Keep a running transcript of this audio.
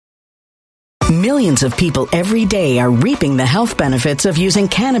Millions of people every day are reaping the health benefits of using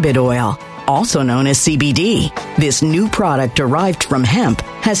cannabis oil, also known as CBD. This new product derived from hemp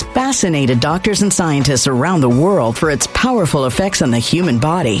has fascinated doctors and scientists around the world for its powerful effects on the human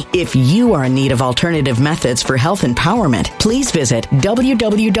body. If you are in need of alternative methods for health empowerment, please visit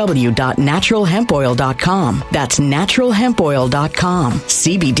www.naturalhempoil.com. That's naturalhempoil.com.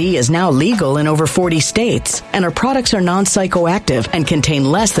 CBD is now legal in over 40 states, and our products are non-psychoactive and contain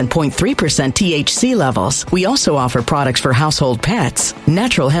less than 0.3% THC levels. We also offer products for household pets.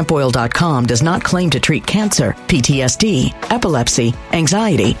 Naturalhempoil.com does not claim to treat cancer, PTSD, epilepsy,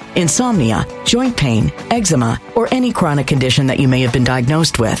 anxiety, insomnia, joint pain, eczema, or any chronic condition that you may have been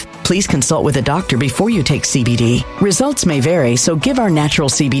diagnosed with. Please consult with a doctor before you take CBD. Results may vary, so give our natural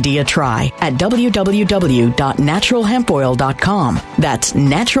CBD a try at www.naturalhempoil.com. That's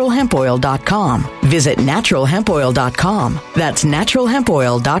naturalhempoil.com. Visit naturalhempoil.com. That's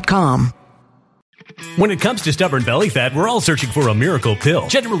naturalhempoil.com. When it comes to stubborn belly fat, we're all searching for a miracle pill.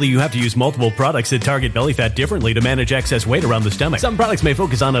 Generally, you have to use multiple products that target belly fat differently to manage excess weight around the stomach. Some products may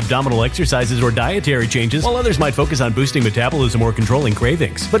focus on abdominal exercises or dietary changes, while others might focus on boosting metabolism or controlling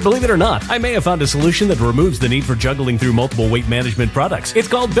cravings. But believe it or not, I may have found a solution that removes the need for juggling through multiple weight management products. It's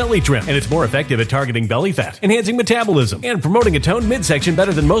called Belly Trim, and it's more effective at targeting belly fat, enhancing metabolism, and promoting a toned midsection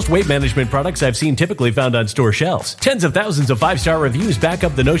better than most weight management products I've seen typically found on store shelves. Tens of thousands of 5-star reviews back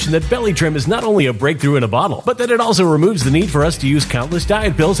up the notion that Belly Trim is not only a breakthrough in a bottle, but that it also removes the need for us to use countless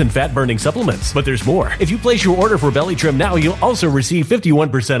diet pills and fat-burning supplements. But there's more. If you place your order for Belly Trim now, you'll also receive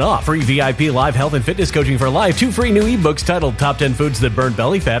 51% off, free VIP live health and fitness coaching for life, 2 free new ebooks titled Top 10 Foods That Burn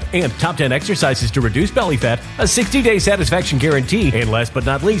Belly Fat and Top 10 Exercises to Reduce Belly Fat, a 60-day satisfaction guarantee, and last but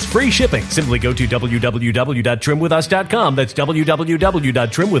not least, free shipping. Simply go to www.trimwithus.com. That's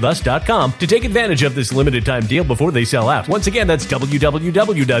www.trimwithus.com to take advantage of this limited time deal before they sell out. Once again, that's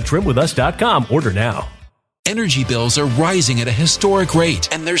www.trimwithus.com. Order now. Energy bills are rising at a historic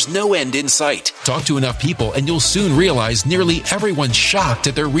rate, and there's no end in sight. Talk to enough people, and you'll soon realize nearly everyone's shocked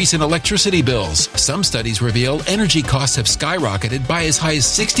at their recent electricity bills. Some studies reveal energy costs have skyrocketed by as high as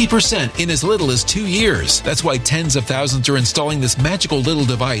 60% in as little as 2 years. That's why tens of thousands are installing this magical little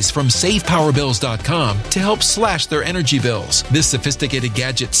device from SavePowerBills.com to help slash their energy bills. This sophisticated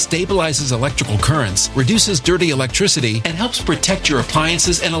gadget stabilizes electrical currents, reduces dirty electricity, and helps protect your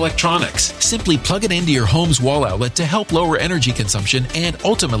appliances and electronics. Simply plug it into your home's wall outlet to help lower energy consumption and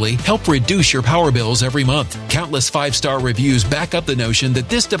ultimately help reduce your power bills every month. Countless 5-star reviews back up the notion that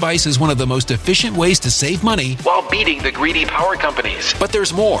this device is one of the most efficient ways to save money while beating the greedy power companies. But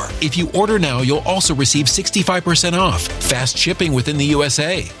there's more. If you order now, you'll also receive 65% off, fast shipping within the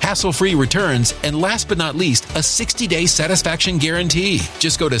USA, hassle-free returns, and last but not least, a 60-day satisfaction guarantee.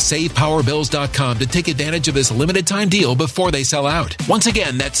 Just go to SavePowerBills.com to take advantage of this limited time deal before they sell out. Once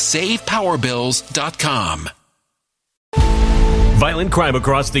again, that's SavePowerBills.com. Violent crime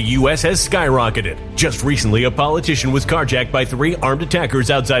across the U.S. has skyrocketed. Just recently, a politician was carjacked by 3 armed attackers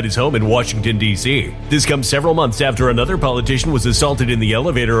outside his home in Washington, D.C. This comes several months after another politician was assaulted in the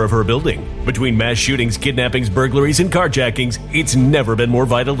elevator of her building. Between mass shootings, kidnappings, burglaries, and carjackings, it's never been more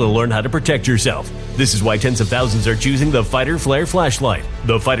vital to learn how to protect yourself. This is why tens of thousands are choosing the Fighter Flare flashlight.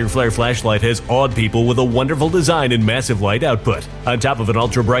 The Fighter Flare flashlight has awed people with a wonderful design and massive light output. On top of an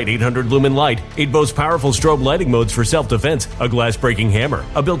ultra-bright 800-lumen light, it boasts powerful strobe lighting modes for self-defense, a glass-breaking hammer,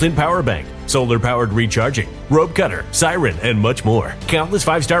 a built-in power bank, solar-powered recharging, rope cutter, siren, and much more. Countless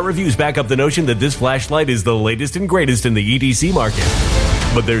 5-star reviews back up the notion that this flashlight is the latest and greatest in the EDC market.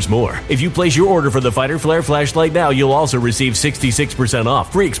 But there's more. If you place your order for the Fighter Flare flashlight now, you'll also receive 66%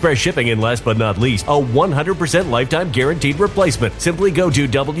 off, free express shipping, and last but not least, a 100% lifetime guaranteed replacement. Simply go to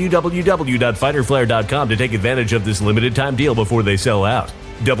www.fighterflare.com to take advantage of this limited time deal before they sell out.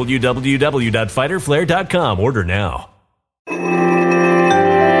 www.fighterflare.com. Order now.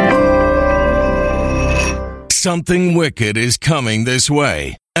 Something wicked is coming this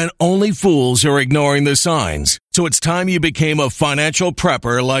way, and only fools are ignoring the signs. So it's time you became a financial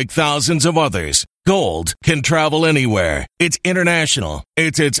prepper like thousands of others. Gold can travel anywhere. It's international.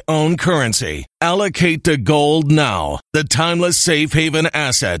 It's its own currency. Allocate to gold now, the timeless safe haven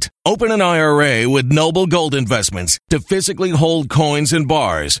asset. Open an IRA with Noble Gold Investments to physically hold coins and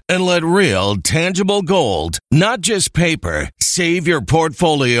bars and let real, tangible gold, not just paper, Save your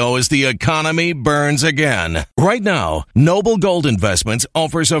portfolio as the economy burns again. Right now, Noble Gold Investments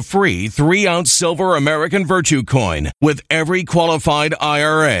offers a free 3-ounce silver American Virtue coin with every qualified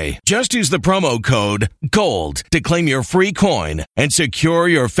IRA. Just use the promo code GOLD to claim your free coin and secure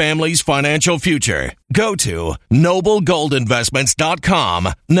your family's financial future. Go to noblegoldinvestments.com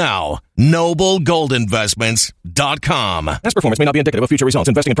now. noblegoldinvestments.com. Past performance may not be indicative of future results.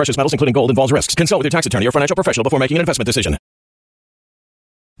 Investing in precious metals, including gold, involves risks. Consult with your tax attorney or financial professional before making an investment decision.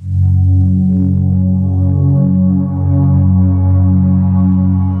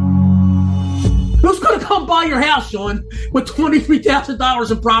 Who's going to come buy your house, Sean, with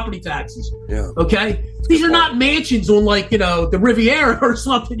 $23,000 in property taxes? Yeah. Okay? These are not mansions on, the Riviera or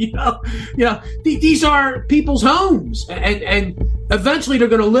something, These are people's homes. And eventually they're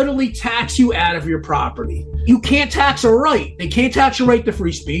going to literally tax you out of your property. You can't tax a right. They can't tax your right to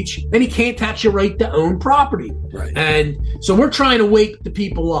free speech, and you can't tax your right to own property. Right. And so we're trying to wake the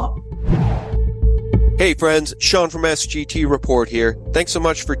people up. Hey, friends. Sean from SGT Report here. Thanks so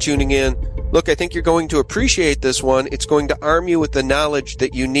much for tuning in. Look, I think you're going to appreciate this one. It's going to arm you with the knowledge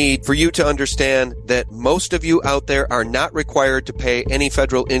that you need for you to understand that most of you out there are not required to pay any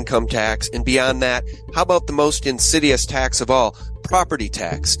federal income tax. And beyond that, how about the most insidious tax of all, property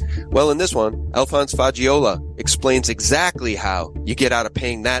tax? Well, in this one, Alphonse Faggiolo explains exactly how you get out of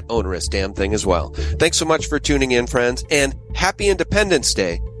paying that onerous damn thing as well. Thanks so much for tuning in, friends, and happy Independence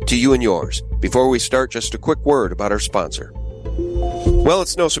Day to you and yours. Before we start, just a quick word about our sponsor. Well,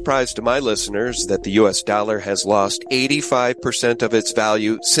 it's no surprise to my listeners that the U.S. dollar has lost 85% of its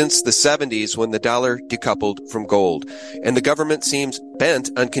value since the 70s when the dollar decoupled from gold. And the government seems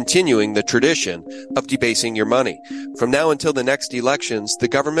bent on continuing the tradition of debasing your money. From now until the next elections, the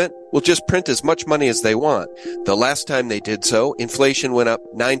government will just print as much money as they want. The last time they did so, inflation went up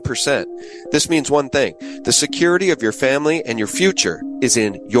 9%. This means one thing: the security of your family and your future is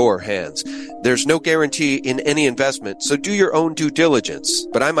in your hands. There's no guarantee in any investment, so do your own due diligence.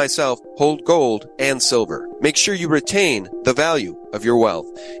 But I myself hold gold and silver. Make sure you retain the value of your wealth.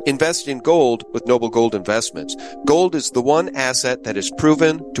 Invest in gold with Noble Gold Investments. Gold is the one asset that is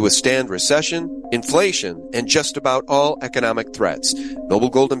proven to withstand recession, inflation, and just about all economic threats. Noble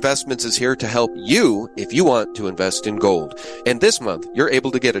Gold Investments is here to help you if you want to invest in gold. And this month, you're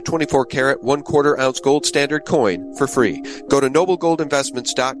able to get a 24-karat, 1/4 ounce gold standard coin for free. Go to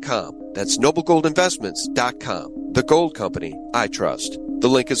noblegoldinvestments.com. That's noblegoldinvestments.com. The gold company I trust. The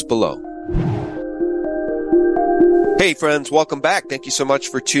link is below. Hey friends, welcome back. Thank you so much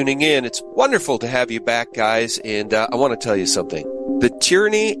for tuning in. It's wonderful to have you back, guys, and I want to tell you something. The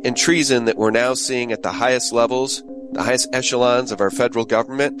tyranny and treason that we're now seeing at the highest levels, the highest echelons of our federal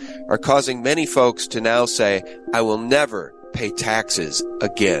government, are causing many folks to now say, I will never pay taxes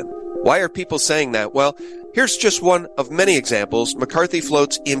again. Why are people saying that? Well, here's just one of many examples. McCarthy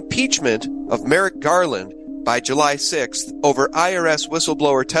floats impeachment of Merrick Garland by July 6th over IRS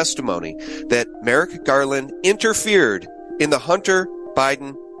whistleblower testimony that Merrick Garland interfered in the Hunter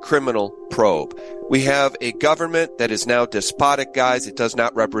Biden criminal probe. We have a government that is now despotic, guys. It does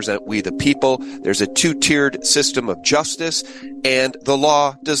not represent we the people. There's a two-tiered system of justice, and the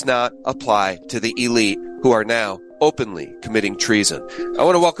law does not apply to the elite who are now openly committing treason. I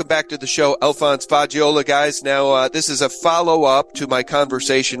want to welcome back to the show Alphonse Faggiolo, guys. Now, this is a follow-up to my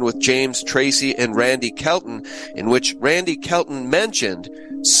conversation with James Tracy and Randy Kelton, in which Randy Kelton mentioned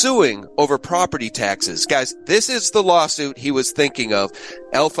suing over property taxes. Guys, this is the lawsuit he was thinking of.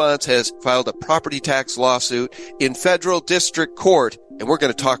 Alphonse has filed a property tax lawsuit in federal district court, and we're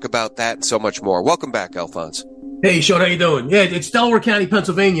going to talk about that and so much more. Welcome back, Alphonse. Hey, Sean, how you doing? Yeah, it's Delaware County,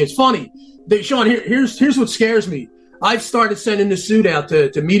 Pennsylvania. It's funny. Sean, here's what scares me. I've started sending this suit out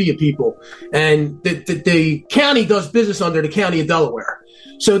to media people, and the county does business under the county of Delaware.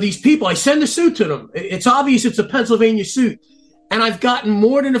 So these people, I send the suit to them. It's obvious it's a Pennsylvania suit. And I've gotten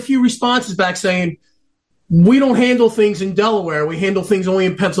more than a few responses back saying, we don't handle things in Delaware. We handle things only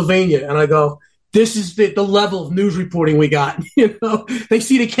in Pennsylvania. And I go, this is the level of news reporting we got. They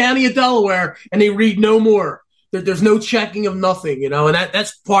see the county of Delaware and they read no more. There's no checking of nothing, and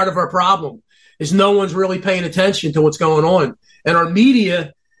that's part of our problem is no one's really paying attention to what's going on. And our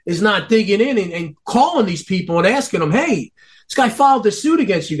media is not digging in and calling these people and asking them, hey, this guy filed this suit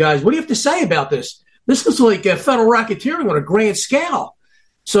against you guys. What do you have to say about this? This looks like federal racketeering on a grand scale.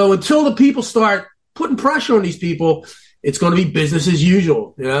 So until the people start putting pressure on these people, it's going to be business as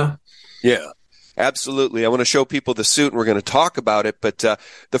usual. Yeah. Absolutely. I want to show people the suit and we're going to talk about it. But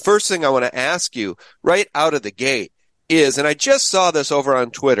the first thing I want to ask you right out of the gate is, and I just saw this over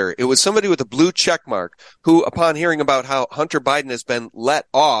on Twitter, it was somebody with a blue check mark who, upon hearing about how Hunter Biden has been let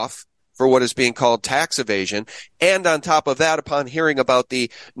off for what is being called tax evasion. And on top of that, upon hearing about the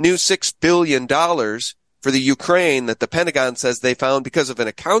new $6 billion for the Ukraine that the Pentagon says they found because of an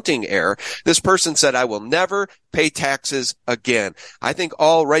accounting error, this person said, I will never pay taxes again. I think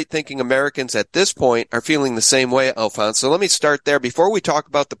all right-thinking Americans at this point are feeling the same way, Alphonse. So let me start there. Before we talk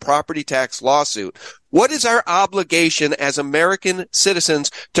about the property tax lawsuit, what is our obligation as American citizens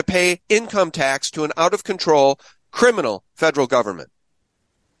to pay income tax to an out-of-control criminal federal government?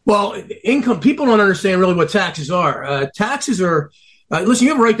 Well, income, people don't understand really what taxes are. Taxes are, listen,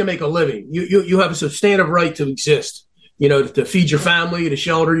 you have a right to make a living. You have a substantive right to exist, to feed your family, to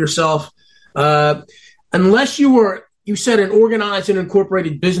shelter yourself. Unless you set an organized and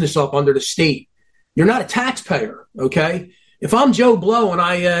incorporated business up under the state, you're not a taxpayer, okay? If I'm Joe Blow and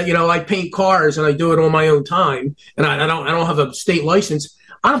I paint cars and I do it on my own time and I don't have a state license,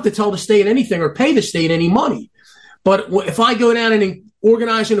 I don't have to tell the state anything or pay the state any money. But if I go down and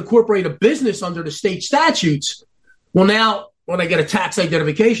organize and incorporate a business under the state statutes, well, now when I get a tax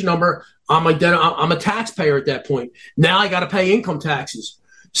identification number, I'm a taxpayer at that point. Now I got to pay income taxes.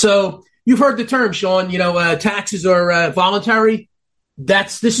 So you've heard the term, Sean, taxes are voluntary.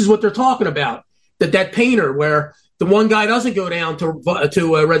 This is what they're talking about. That painter where the one guy doesn't go down to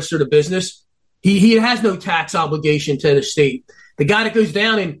register the business. He has no tax obligation to the state. The guy that goes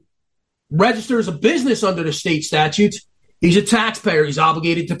down and registers a business under the state statutes, he's a taxpayer. He's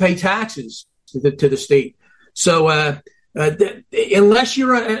obligated to pay taxes to the state. So unless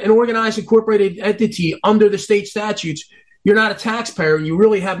you're an organized, incorporated entity under the state statutes, you're not a taxpayer, and you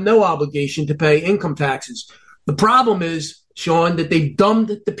really have no obligation to pay income taxes. The problem is, Sean, that they've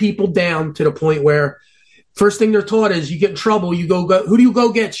dumbed the people down to the point where first thing they're taught is you get in trouble, you go. Who do you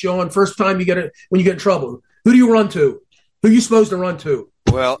go get, Sean? First time when you get in trouble, who do you run to? Who are you supposed to run to?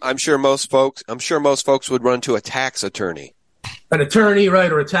 Well, I'm sure most folks would run to a tax attorney. An attorney, right,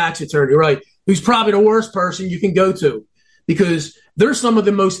 or a tax attorney, right, who's probably the worst person you can go to because they're some of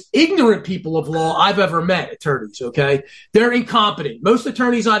the most ignorant people of law I've ever met, attorneys, okay? They're incompetent. Most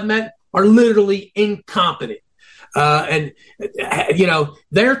attorneys I've met are literally incompetent. They're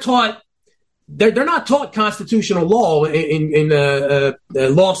taught, they're not taught constitutional law in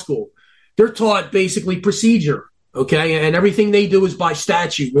law school. They're taught basically procedure. Okay, and everything they do is by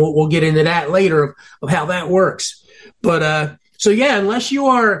statute. We'll get into that later of how that works. But unless you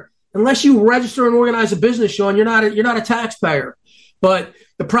register and organize a business, Sean, you're not a taxpayer. But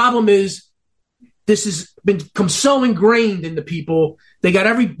the problem is this has become so ingrained in the people. They got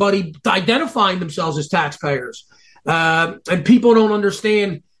everybody identifying themselves as taxpayers, and people don't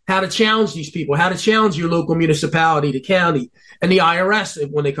understand how to challenge these people, how to challenge your local municipality, the county, and the IRS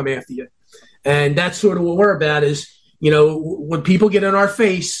when they come after you. And that's sort of what we're about is, when people get in our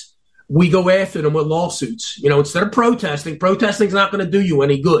face, we go after them with lawsuits. Instead of protesting's not going to do you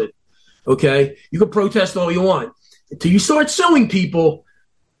any good. Okay? You can protest all you want. Until you start suing people,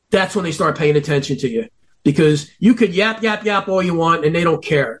 that's when they start paying attention to you. Because you could yap all you want and they don't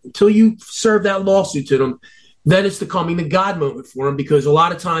care. Until you serve that lawsuit to them, then it's the coming to God moment for them. Because a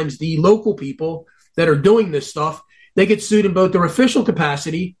lot of times the local people that are doing this stuff, they get sued in both their official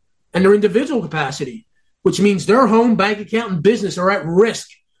capacity and their individual capacity, which means their home, bank account, and business are at risk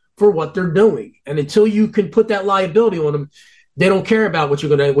for what they're doing. And until you can put that liability on them, they don't care about what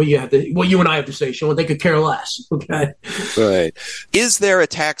you and I have to say, Sean. They could care less. Okay. Right. Is there a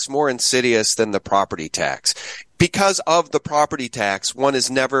tax more insidious than the property tax? Because of the property tax, one is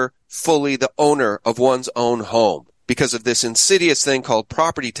never fully the owner of one's own home because of this insidious thing called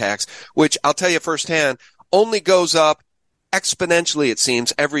property tax, which I'll tell you firsthand only goes up exponentially, it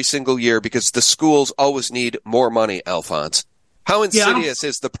seems, every single year because the schools always need more money, Alphonse. How insidious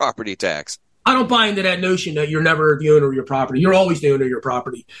is the property tax? I don't buy into that notion that you're never the owner of your property. You're always the owner of your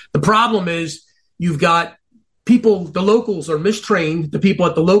property. The problem is you've got people, the locals are mistrained, the people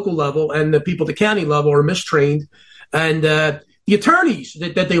at the local level and the people at the county level are mistrained. And the attorneys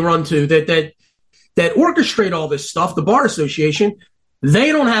that they run to, that orchestrate all this stuff, the Bar Association,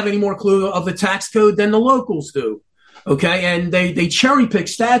 they don't have any more clue of the tax code than the locals do. Okay, and they cherry pick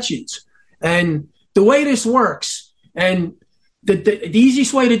statutes, and the way this works, and the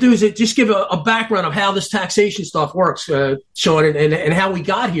easiest way to do is just give a background of how this taxation stuff works, Sean, and how we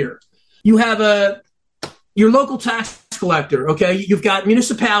got here. You have your local tax collector. Okay, you've got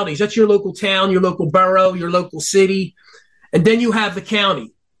municipalities. That's your local town, your local borough, your local city, and then you have the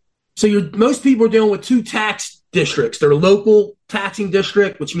county. So most people are dealing with two tax districts. Their local taxing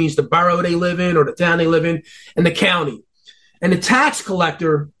district, which means the borough they live in or the town they live in, and the county. And the tax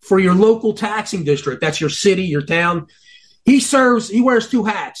collector for your local taxing district, that's your city, your town, he wears two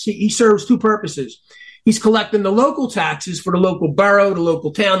hats. He serves two purposes. He's collecting the local taxes for the local borough, the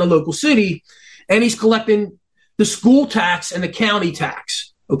local town, the local city, and he's collecting the school tax and the county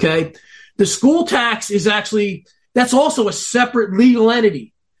tax. Okay. The school tax is actually, that's also a separate legal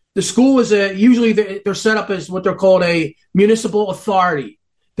entity. The school is usually they're set up as what they're called a municipal authority.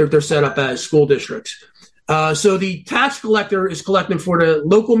 They're set up as school districts. So the tax collector is collecting for the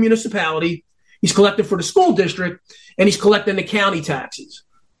local municipality. He's collecting for the school district, and he's collecting the county taxes.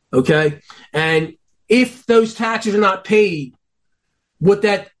 Okay. And if those taxes are not paid, what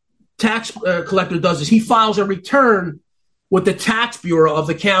that tax collector does is he files a return with the tax bureau of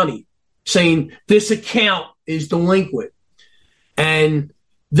the county saying this account is delinquent. And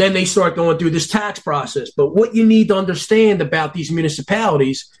then they start going through this tax process. But what you need to understand about these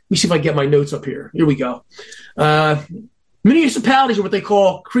municipalities, let me see if I get my notes up here. Here we go. Municipalities are what they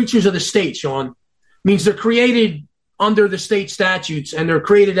call creatures of the state, Sean. Means they're created under the state statutes, and they're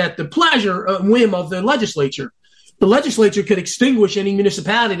created at the pleasure, whim of the legislature. The legislature could extinguish any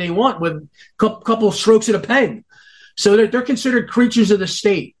municipality they want with a couple of strokes of a pen. So they're considered creatures of the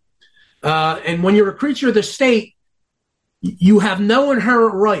state. And when you're a creature of the state, you have no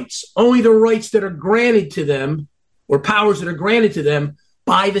inherent rights, only the rights that are granted to them or powers that are granted to them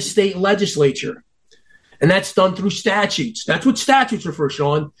by the state legislature. And that's done through statutes. That's what statutes are for,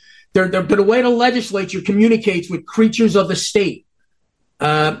 Sean. They're the way the legislature communicates with creatures of the state.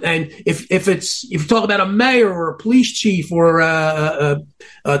 And if you talk about a mayor or a police chief or a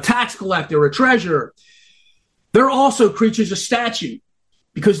tax collector or a treasurer, they're also creatures of statute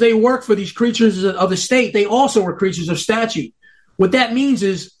because they work for these creatures of the state. They also are creatures of statute. What that means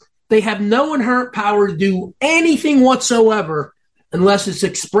is they have no inherent power to do anything whatsoever unless it's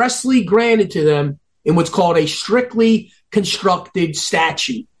expressly granted to them in what's called a strictly constructed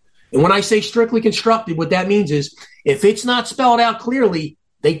statute. And when I say strictly constructed, what that means is if it's not spelled out clearly,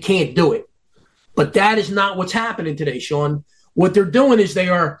 they can't do it. But that is not what's happening today, Sean. What they're doing is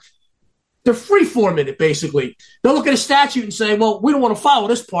they're free-forming it, basically. They'll look at a statute and say, well, we don't want to follow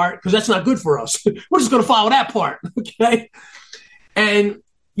this part because that's not good for us. We're just going to follow that part, okay? And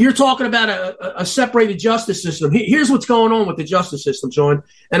you're talking about a separated justice system. Here's what's going on with the justice system, Sean,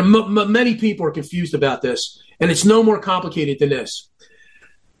 and many people are confused about this, and it's no more complicated than this.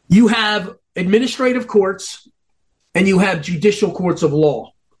 You have administrative courts and you have judicial courts of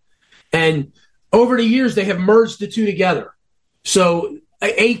law. And over the years, they have merged the two together. So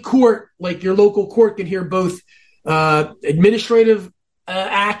a court, like your local court, can hear both administrative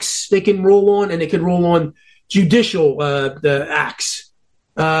acts they can rule on, and they can rule on judicial the acts.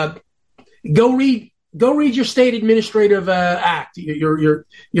 Go read your state administrative act, your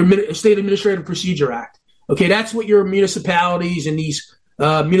state administrative procedure act. Okay, that's what your municipalities and these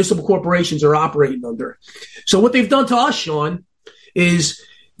municipal corporations are operating under. So what they've done to us, Sean, is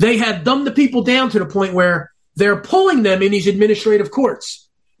they have dumbed the people down to the point where they're pulling them in these administrative courts,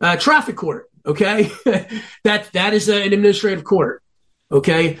 traffic court. Okay, that is an administrative court.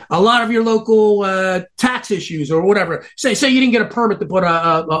 Okay, a lot of your local tax issues or whatever. Say you didn't get a permit to put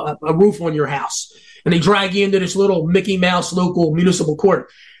a roof on your house, and they drag you into this little Mickey Mouse local municipal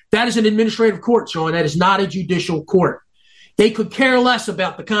court. That is an administrative court, Sean. That is not a judicial court. They could care less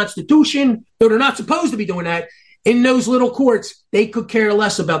about the Constitution, though they're not supposed to be doing that. In those little courts, they could care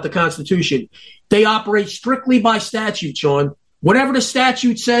less about the Constitution. They operate strictly by statute, Sean. Whatever the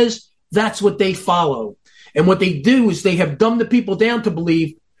statute says, that's what they follow. And what they do is they have dumbed the people down to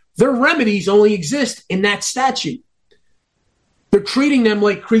believe their remedies only exist in that statute. They're treating them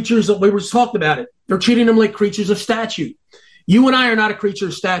like creatures of, we were just talking about it. They're treating them like creatures of statute. You and I are not a creature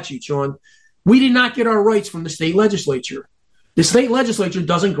of statute, Sean. We did not get our rights from the state legislature. The state legislature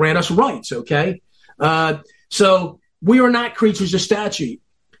doesn't grant us rights, okay? So we are not creatures of statute.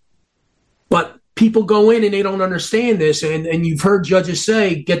 But people go in and they don't understand this, and you've heard judges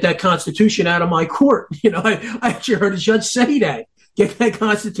say, get that Constitution out of my court. You know, I actually heard a judge say that. Get that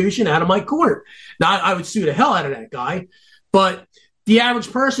Constitution out of my court. Now, I would sue the hell out of that guy, but the average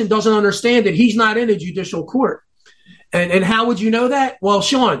person doesn't understand that he's not in a judicial court. And how would you know that? Well,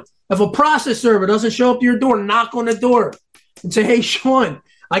 Sean, if a process server doesn't show up to your door, knock on the door and say, hey, Sean,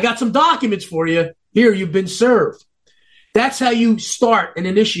 I got some documents for you. Here, you've been served. That's how you start and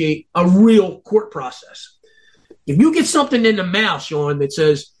initiate a real court process. If you get something in the mail, Sean, that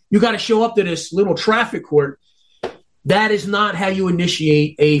says you got to show up to this little traffic court, that is not how you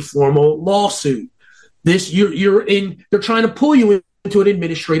initiate a formal lawsuit. They're trying to pull you into an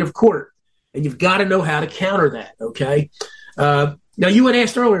administrative court, and you've got to know how to counter that, okay? Now, you had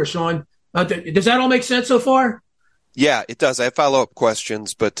asked earlier, Sean, does that all make sense so far? Yeah, it does. I have follow-up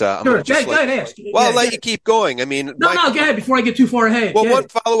questions, but I'm sure. going to Go ahead, ask. Well, I'll let you keep going. I mean, no, go ahead before I get too far ahead. Well, one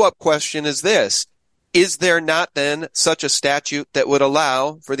follow-up question is this. Is there not then such a statute that would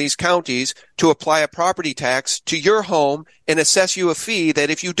allow for these counties to apply a property tax to your home and assess you a fee that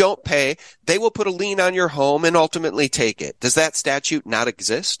if you don't pay, they will put a lien on your home and ultimately take it? Does that statute not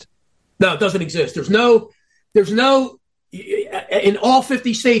exist? No, it doesn't exist. There's no, in all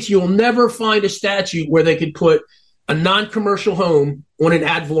 50 states, you'll never find a statute where they could put a non-commercial home on an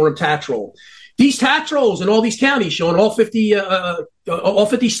ad valorem tax roll. These tax rolls in all these counties, showing all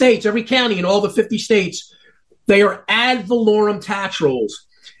 50 states, every county in all the 50 states, they are ad valorem tax rolls.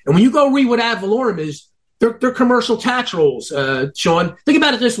 And when you go read what ad valorem is, they're commercial tax rolls. Sean, think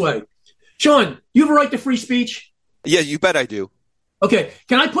about it this way. Sean, you have a right to free speech? Yeah, you bet I do. Okay.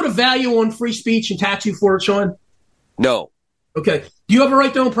 Can I put a value on free speech and tax you for it, Sean? No. Okay. Do you have a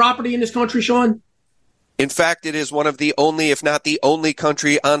right to own property in this country, Sean? In fact, it is one of the only, if not the only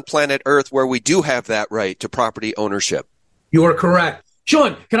country on planet Earth where we do have that right to property ownership. You are correct.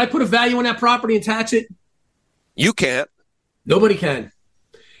 Sean, can I put a value on that property and tax it? You can't. Nobody can.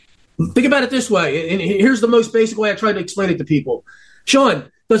 Think about it this way, and here's the most basic way I try to explain it to people.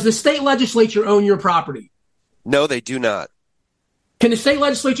 Sean, does the state legislature own your property? No, they do not. Can the state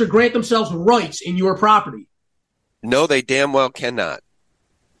legislature grant themselves rights in your property? No, they damn well cannot.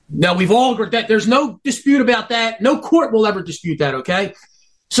 Now, we've all agreed that there's no dispute about that. No court will ever dispute that, okay?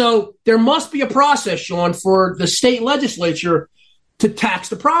 So there must be a process, Sean, for the state legislature to tax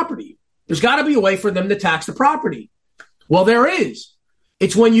the property. There's got to be a way for them to tax the property. Well, there is.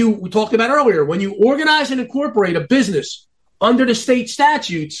 It's when we talked about earlier, when you organize and incorporate a business under the state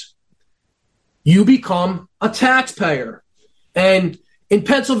statutes, you become a taxpayer. And in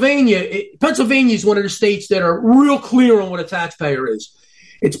Pennsylvania, Pennsylvania is one of the states that are real clear on what a taxpayer is.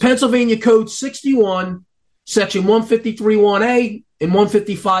 It's Pennsylvania Code 61, Section 153(1)A and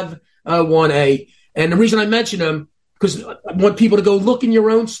 155(1)A. And the reason I mention them, because I want people to go look in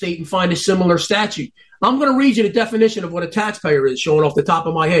your own state and find a similar statute. I'm going to read you the definition of what a taxpayer is, showing off the top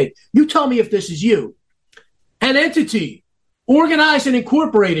of my head. You tell me if this is you. An entity organized and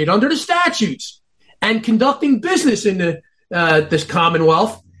incorporated under the statutes and conducting business in this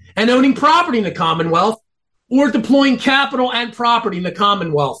Commonwealth and owning property in the Commonwealth, or deploying capital and property in the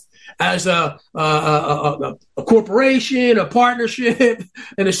Commonwealth as a corporation, a partnership,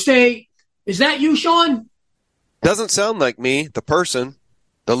 an estate. Is that you, Sean? Doesn't sound like me, the person,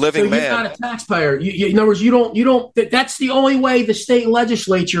 the living man. You're not a taxpayer. In other words, you don't. That's the only way the state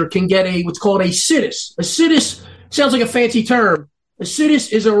legislature can get what's called a situs. A situs sounds like a fancy term. A situs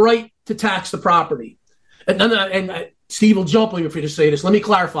is a right to tax the property. And Steve will jump on me for you to say this. Let me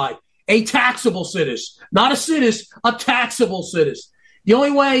clarify. A taxable situs, not a situs, a taxable situs. The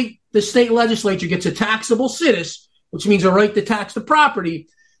only way the state legislature gets a taxable situs, which means a right to tax the property,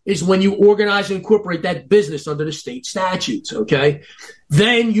 is when you organize and incorporate that business under the state statutes, okay?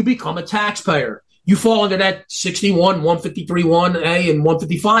 Then you become a taxpayer. You fall under that 61, 153(1)A and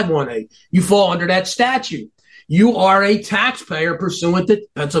 155(1)A. You fall under that statute. You are a taxpayer pursuant to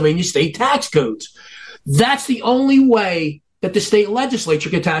Pennsylvania state tax codes. That's the only way that the state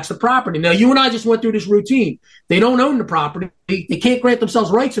legislature can tax the property. Now, you and I just went through this routine. They don't own the property. They can't grant themselves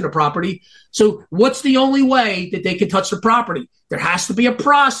rights in the property. So what's the only way that they can touch the property? There has to be a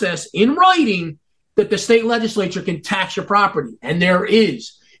process in writing that the state legislature can tax your property. And there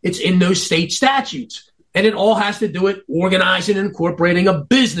is. It's in those state statutes. And it all has to do with organizing and incorporating a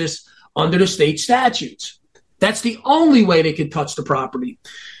business under the state statutes. That's the only way they can touch the property.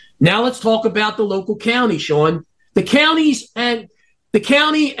 Now let's talk about the local county, Sean. The county, and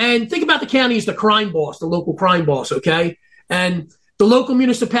think about the county as the crime boss, the local crime boss, okay? And the local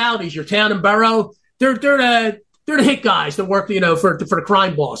municipalities, your town and borough, they're the hit guys that work, for the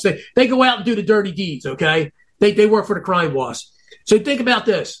crime boss. They go out and do the dirty deeds, okay? They work for the crime boss. So think about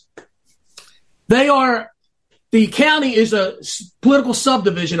this. The county is a political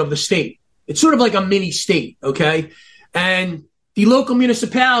subdivision of the state. It's sort of like a mini state, okay? And the local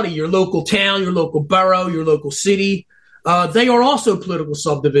municipality, your local town, your local borough, your local city, they are also political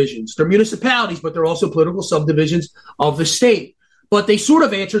subdivisions. They're municipalities, but they're also political subdivisions of the state. But they sort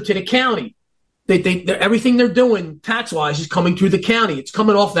of answer to the county. Everything they're doing tax-wise is coming through the county. It's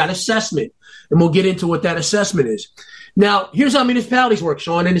coming off that assessment. And we'll get into what that assessment is. Now, here's how municipalities work,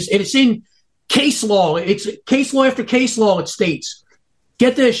 Sean, and it's in case law. It's case law after case law, it states.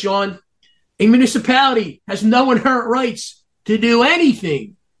 Get this, Sean. A municipality has no inherent rights to do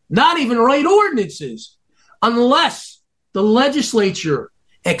anything, not even write ordinances, unless the legislature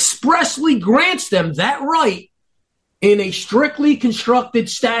expressly grants them that right in a strictly constructed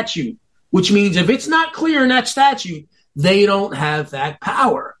statute, which means if it's not clear in that statute, they don't have that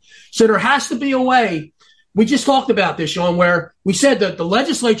power. So there has to be a way we just talked about this, Sean, where we said that the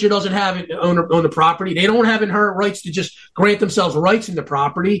legislature doesn't have it on the property. They don't have inherent rights to just grant themselves rights in the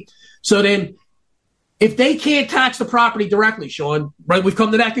property. So then if they can't tax the property directly, Sean, right, we've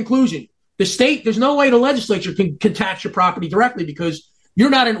come to that conclusion. The state, there's no way the legislature can tax your property directly because you're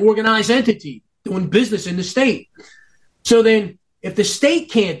not an organized entity doing business in the state. So then if the state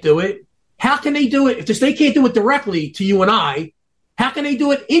can't do it, how can they do it? If the state can't do it directly to you and I, how can they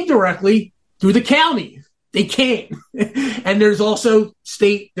do it indirectly through the county? They can't. And there's also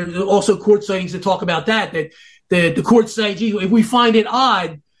court sightings that talk about that the court say, gee, if we find it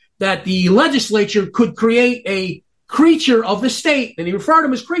odd that the legislature could create a creature of the state, and he referred to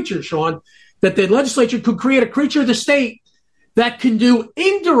them as creatures, Sean, that the legislature could create a creature of the state that can do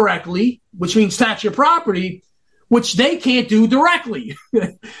indirectly, which means tax your property, which they can't do directly.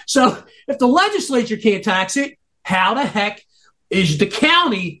 So if the legislature can't tax it, how the heck is the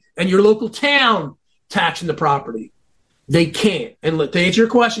county and your local town taxing the property? They can't. And to answer your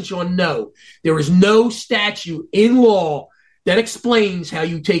question, Sean, no. There is no statute in law that explains how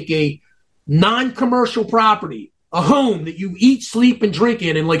you take a non-commercial property, a home that you eat, sleep, and drink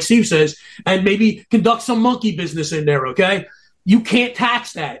in, and like Steve says, and maybe conduct some monkey business in there, okay? You can't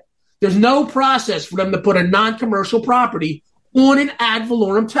tax that. There's no process for them to put a non-commercial property on an ad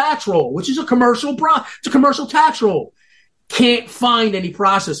valorem tax roll, which is a commercial tax roll. Can't find any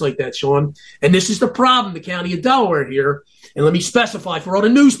process like that, Sean. And this is the problem, the county of Delaware here. And let me specify for all the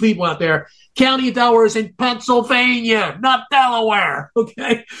news people out there, county of Delaware is in Pennsylvania, not Delaware,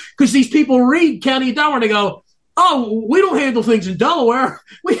 okay? Because these people read county of Delaware and they go, oh, we don't handle things in Delaware.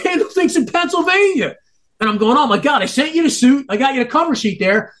 We handle things in Pennsylvania. And I'm going, oh, my God, I sent you the suit. I got you the cover sheet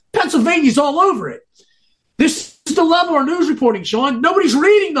there. Pennsylvania's all over it. This is the level of our news reporting, Sean. Nobody's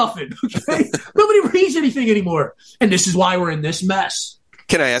reading nothing, okay? Nobody reads anything anymore. And this is why we're in this mess.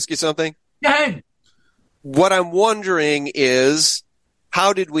 Can I ask you something? Go ahead. What I'm wondering is,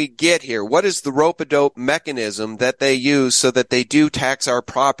 how did we get here? What is the rope-a-dope mechanism that they use so that they do tax our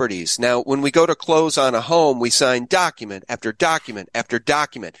properties? Now, when we go to close on a home, we sign document after document after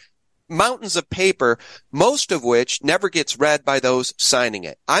document. Mountains of paper, most of which never gets read by those signing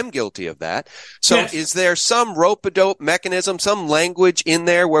it. I'm guilty of that. So yes. Is there some rope-a-dope mechanism, some language in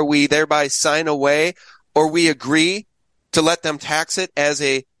there where we thereby sign away or we agree to let them tax it as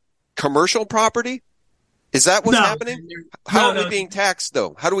a commercial property? Is that what's happening? How are we being taxed,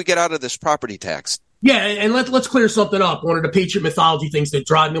 though? How do we get out of this property tax? Yeah, and let's clear something up. One of the Patriot mythology things that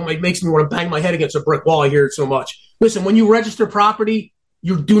drive me, makes me want to bang my head against a brick wall. I hear it so much. Listen, when you register property,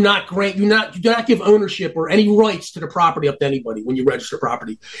 you do not give ownership or any rights to the property up to anybody when you register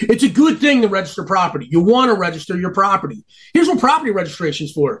property. It's a good thing to register property. You want to register your property. Here's what property registration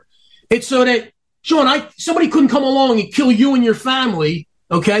is for. It's so that, Sean, somebody couldn't come along and kill you and your family,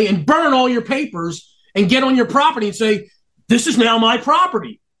 okay, and burn all your papers and get on your property and say, this is now my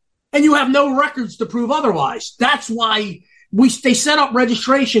property. And you have no records to prove otherwise. That's why they set up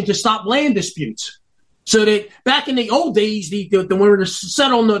registration to stop land disputes. So that back in the old days, when we were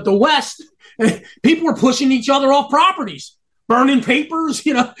set on the West, people were pushing each other off properties, burning papers,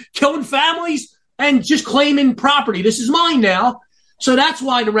 killing families, and just claiming property. This is mine now. So that's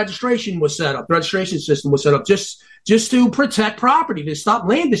why the registration was set up. The registration system was set up just to protect property, to stop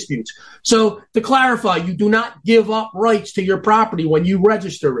land disputes. So to clarify, you do not give up rights to your property when you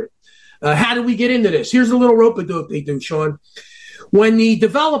register it. How do we get into this? Here's a little rope-a-dope they do, Sean. When the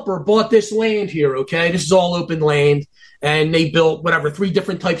developer bought this land here, okay, this is all open land, and they built 3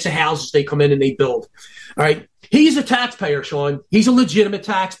 different types of houses they come in and they build. All right. He's a taxpayer, Sean. He's a legitimate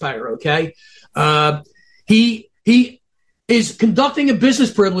taxpayer, okay? He is conducting a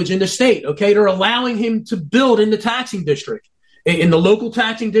business privilege in the state, okay? They're allowing him to build in the taxing district, in the local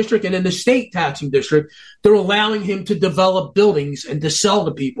taxing district and in the state taxing district. They're allowing him to develop buildings and to sell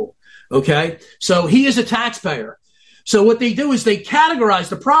to people, okay? So he is a taxpayer. So what they do is they categorize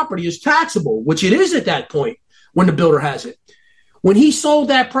the property as taxable, which it is at that point when the builder has it. When he sold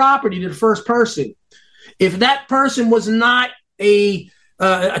that property to the first person, if that person was not a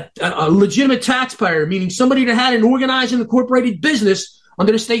legitimate taxpayer, meaning somebody that had an organized and incorporated business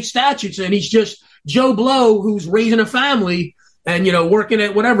under the state statutes, and he's just Joe Blow who's raising a family and, working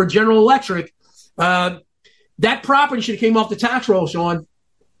at whatever, General Electric, that property should have came off the tax roll, Sean.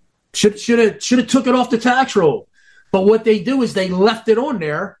 Should have took it off the tax roll. But what they do is they left it on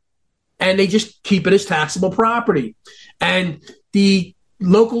there and they just keep it as taxable property. And the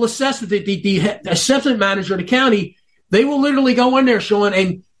local assessment, the assessment manager of the county, they will literally go in there, Sean,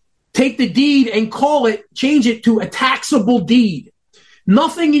 and take the deed and change it to a taxable deed.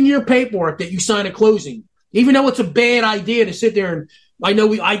 Nothing in your paperwork that you sign at closing, even though it's a bad idea to sit there and, I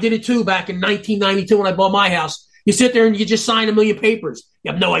know I did it too back in 1992 when I bought my house. You sit there and you just sign a million papers.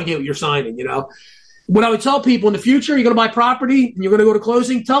 You have no idea what you're signing, you know. What I would tell people in the future, you're going to buy property and you're going to go to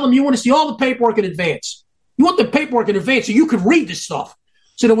closing, tell them you want to see all the paperwork in advance. You want the paperwork in advance so you can read this stuff.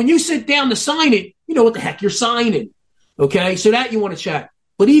 So that when you sit down to sign it, you know what the heck you're signing. Okay? So that you want to check.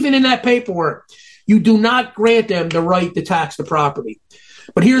 But even in that paperwork, you do not grant them the right to tax the property.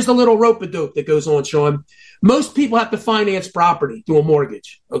 But here's the little rope-a-dope that goes on, Sean. Most people have to finance property through a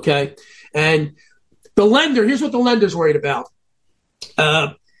mortgage, okay? And the lender, here's what the lender's worried about.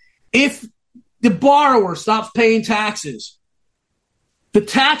 If the borrower stops paying taxes, the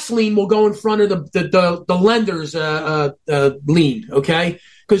tax lien will go in front of the lender's lien, okay?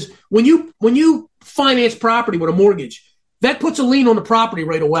 Because when you finance property with a mortgage, that puts a lien on the property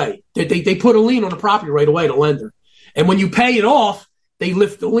right away. They put a lien on the property right away, the lender. And when you pay it off, they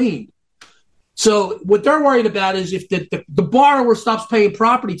lift the lien. So what they're worried about is if the borrower stops paying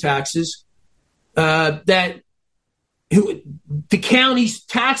property taxes, the county's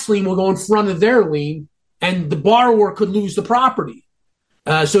tax lien will go in front of their lien, and the borrower could lose the property.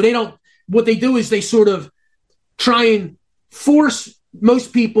 So they don't. What they do is they sort of try and force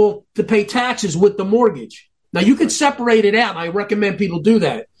most people to pay taxes with the mortgage. Now you can separate it out. I recommend people do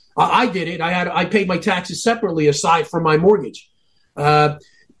that. I did it. I paid my taxes separately aside from my mortgage.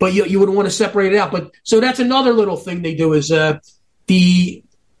 But you would want to separate it out. But so that's another little thing they do is the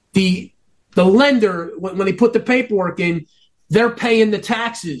lender, when they put the paperwork in, they're paying the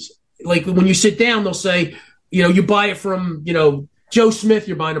taxes. Like when you sit down, they'll say, you know, you buy it from, you know, Joe Smith,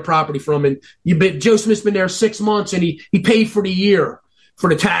 you're buying a property from, and Joe Smith's been there 6 months, and he paid for the year for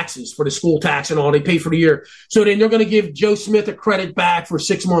the taxes, for the school tax and all. They pay for the year. So then they're going to give Joe Smith a credit back for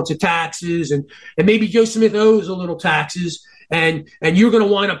 6 months of taxes, and maybe Joe Smith owes a little taxes, and you're going to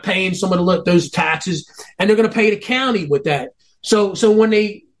wind up paying some of those taxes, and they're going to pay the county with that. So when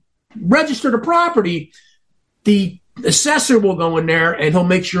they register the property, the assessor will go in there and he'll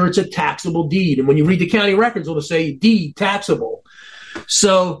make sure it's a taxable deed. And when you read the county records, it'll say deed taxable.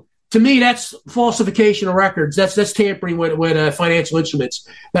 So to me, that's falsification of records. That's tampering with financial instruments.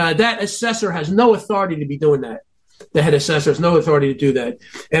 That assessor has no authority to be doing that. The head assessor has no authority to do that.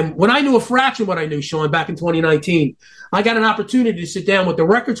 And when I knew a fraction of what I knew, Sean, back in 2019, I got an opportunity to sit down with the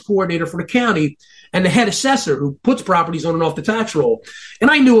records coordinator for the county and the head assessor who puts properties on and off the tax roll.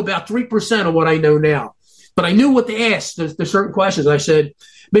 And I knew about 3% of what I know now. But I knew what to ask. There's certain questions. I said,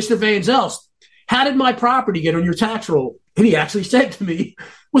 Mr. Van Zelst, how did my property get on your tax roll? And he actually said to me,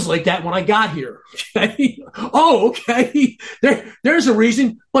 was like that when I got here. Okay. Oh, okay. There's a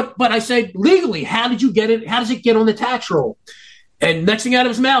reason. But I said, legally, how did you get it? How does it get on the tax roll? And next thing out of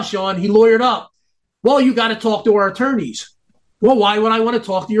his mouth, Sean, he lawyered up. Well, you got to talk to our attorneys. Well, why would I want to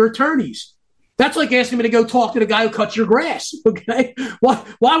talk to your attorneys? That's like asking me to go talk to the guy who cuts your grass. Okay. Why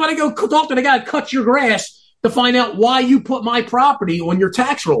would I go talk to the guy who cuts your grass to find out why you put my property on your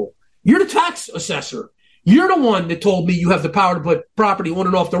tax roll? You're the tax assessor. You're the one that told me you have the power to put property on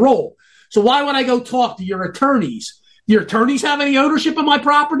and off the roll. So why would I go talk to your attorneys? Do your attorneys have any ownership of my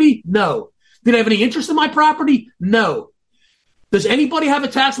property? No. Do they have any interest in my property? No. Does anybody have a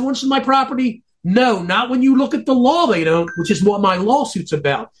taxable interest in my property? No. Not when you look at the law they don't, which is what my lawsuit's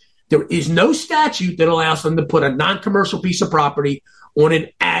about. There is no statute that allows them to put a non-commercial piece of property on an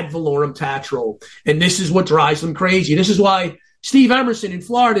ad valorem tax roll. And this is what drives them crazy. This is why Steve Emerson in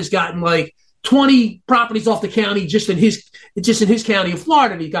Florida has gotten like 20 properties off the county just in his county of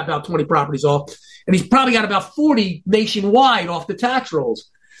Florida. And he's got about 20 properties off. And he's probably got about 40 nationwide off the tax rolls.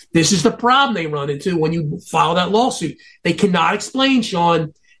 This is the problem they run into when you file that lawsuit. They cannot explain,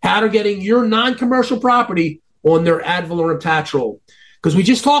 Sean, how they're getting your non-commercial property on their ad valorem tax roll. Because we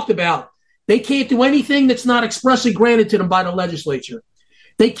just talked about they can't do anything that's not expressly granted to them by the legislature.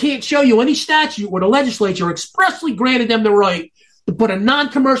 They can't show you any statute where the legislature expressly granted them the right to put a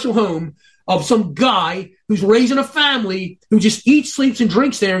non-commercial home of some guy who's raising a family who just eats, sleeps, and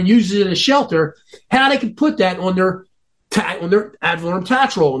drinks there and uses it as shelter, how they can put that on their ad valorem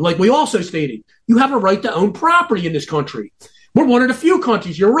tax roll. And like we also stated, you have a right to own property in this country. We're one of the few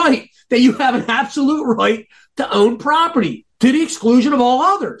countries, you're right, that you have an absolute right to own property to the exclusion of all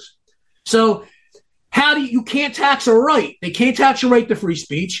others. So you can't tax a right. They can't tax your right to free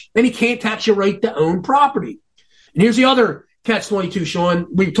speech, and you can't tax your right to own property. And here's the other catch-22, Sean.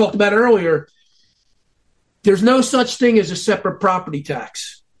 We talked about it earlier. There's no such thing as a separate property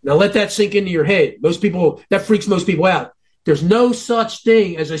tax. Now let that sink into your head. That freaks most people out. There's no such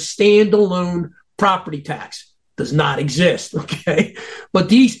thing as a standalone property tax. Does not exist, okay? But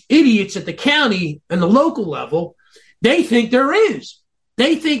these idiots at the county and the local level, they think there is.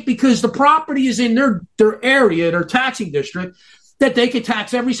 They think because the property is in their area, their taxing district, that they could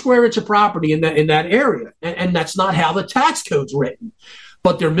tax every square inch of property in that area. And that's not how the tax code's written.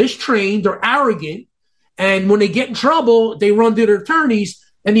 But they're mistrained, they're arrogant, and when they get in trouble, they run to their attorneys,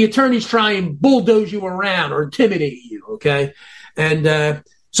 and the attorneys try and bulldoze you around or intimidate you, okay? And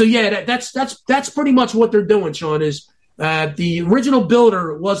so, yeah, that's pretty much what they're doing, Sean, is the original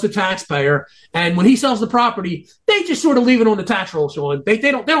builder was the taxpayer, and when he sells the property, they just sort of leave it on the tax roll, Sean. They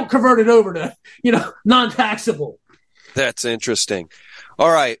don't convert it over to, non-taxable. That's interesting.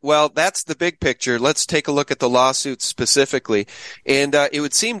 All right. Well, that's the big picture. Let's take a look at the lawsuit specifically. And it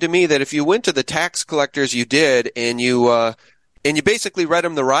would seem to me that if you went to the tax collectors you did and you basically read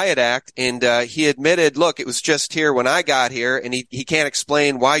him the Riot Act and he admitted, look, it was just here when I got here and he can't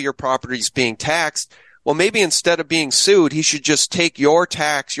explain why your property is being taxed. Well, maybe instead of being sued, he should just take your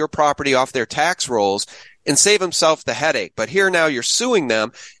property off their tax rolls and save himself the headache. But here now you're suing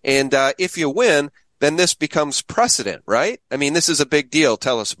them. And if you win, then this becomes precedent, right? I mean, this is a big deal.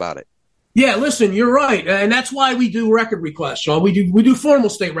 Tell us about it. Yeah, listen, you're right. And that's why we do record requests, Sean. We do formal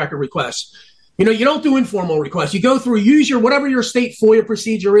state record requests. You don't do informal requests. You go through, use whatever your state FOIA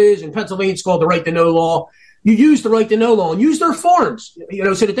procedure is. In Pennsylvania, it's called the right to know law. You use the right to know law and use their forms,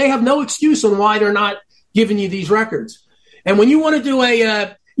 so that they have no excuse on why they're not giving you these records. And when you want to do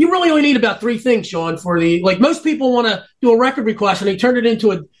you really only need about three things, Sean, most people want to do a record request and they turn it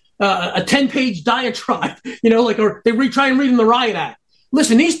into a 10-page diatribe, or they try and read in the Riot Act.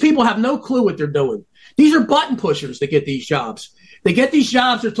 Listen, these people have no clue what they're doing. These are button pushers that get these jobs. They get these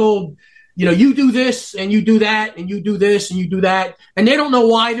jobs, they're told, you do this and you do that and you do this and you do that. And they don't know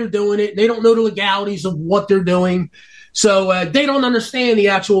why they're doing it. They don't know the legalities of what they're doing. So they don't understand the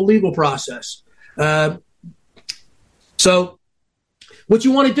actual legal process. So what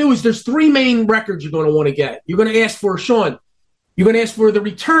you want to do is there's three main records you're going to want to get. You're going to ask for, Sean, you're going to ask for the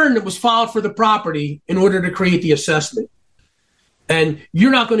return that was filed for the property in order to create the assessment. And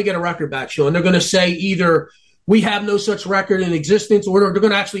you're not going to get a record back, Sean. They're going to say either we have no such record in existence, or they're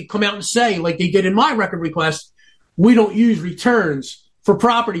going to actually come out and say, like they did in my record request, we don't use returns for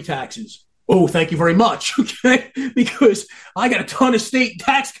property taxes. Oh, thank you very much. Okay. Because I got a ton of state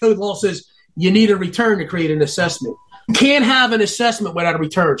tax code law says you need a return to create an assessment. You can't have an assessment without a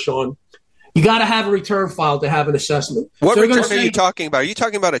return, Sean. You got to have a return filed to have an assessment. What return are you talking about? Are you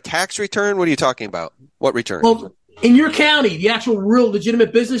talking about a tax return? What are you talking about? What return? Well, in your county, the actual real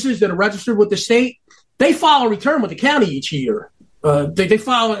legitimate businesses that are registered with the state, they file a return with the county each year. They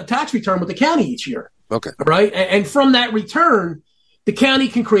file a tax return with the county each year. Okay. All right. And from that return, the county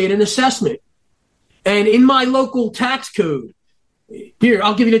can create an assessment. And in my local tax code, here,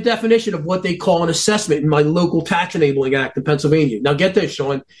 I'll give you the definition of what they call an assessment in my local tax enabling act in Pennsylvania. Now get this,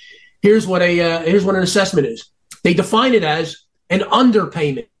 Sean. Here's what an assessment is. They define it as an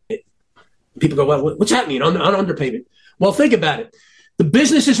underpayment. People go, well, what's that mean? An underpayment. Well, think about it. The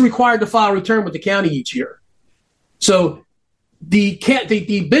business is required to file a return with the county each year. So the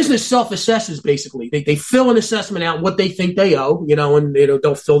business self-assesses, basically. They fill an assessment out, what they think they owe, and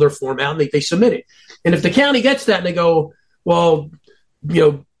they'll fill their form out and they submit it. And if the county gets that and they go, well,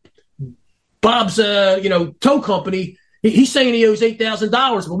 Bob's tow company, he's saying he owes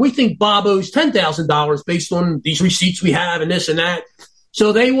 $8,000, but we think Bob owes $10,000 based on these receipts we have and this and that.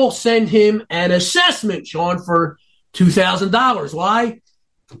 So they will send him an assessment, Sean, for $2,000. Why?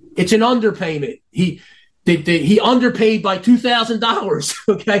 It's an underpayment. He underpaid by $2,000.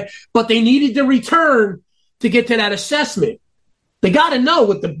 Okay, but they needed the return to get to that assessment. They got to know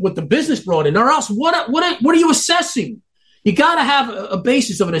what the business brought in, or else what are you assessing? You got to have a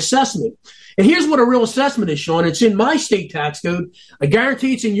basis of an assessment. And here's what a real assessment is, Sean. It's in my state tax code. I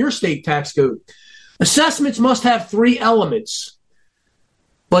guarantee it's in your state tax code. Assessments must have three elements.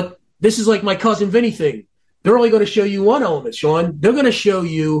 But this is like my cousin Vinny thing. They're only going to show you one element, Sean. They're going to show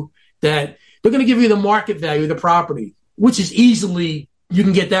you that they're going to give you the market value of the property, which is easily, you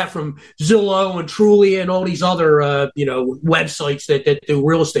can get that from Zillow and Trulia and all these other, websites that do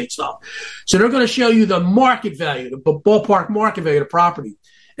real estate stuff. So they're going to show you the market value, the ballpark market value of the property.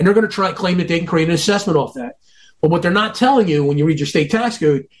 And they're going to claim that they can create an assessment off that. But what they're not telling you when you read your state tax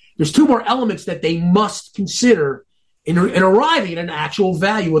code, there's two more elements that they must consider in arriving at an actual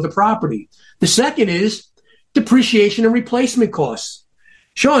value of the property. The second is depreciation and replacement costs.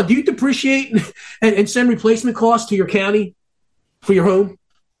 Sean, do you depreciate and send replacement costs to your county for your home?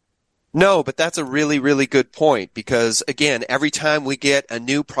 No, but that's a really, really good point because, again, every time we get a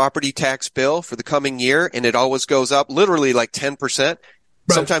new property tax bill for the coming year, and it always goes up literally like 10%, right,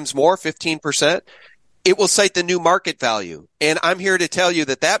 sometimes more, 15%, it will cite the new market value. And I'm here to tell you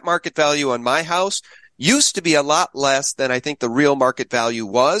that market value on my house used to be a lot less than I think the real market value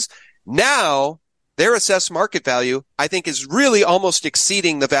was. Now, their assessed market value, I think, is really almost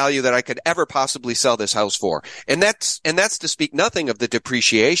exceeding the value that I could ever possibly sell this house for. And that's to speak nothing of the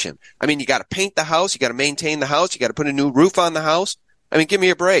depreciation. I mean, you got to paint the house, you got to maintain the house, you got to put a new roof on the house. I mean, give me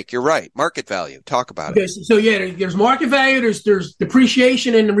a break. You're right. Market value. Talk about it. So there's market value, there's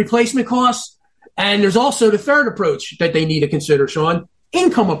depreciation and the replacement costs, and there's also the third approach that they need to consider, Sean,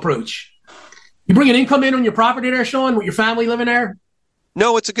 income approach. You bring an income in on your property there, Sean, with your family living there?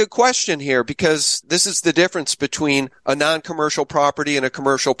 No, it's a good question here, because this is the difference between a non-commercial property and a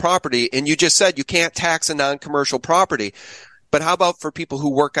commercial property. And you just said you can't tax a non-commercial property. But how about for people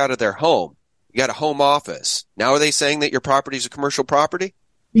who work out of their home? You got a home office. Now are they saying that your property is a commercial property?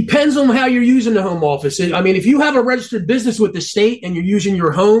 Depends on how you're using the home office. I mean, if you have a registered business with the state and you're using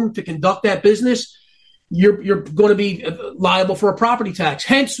your home to conduct that business, you're going to be liable for a property tax.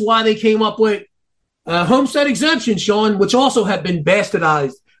 Hence why they came up with homestead exemption, Sean, which also have been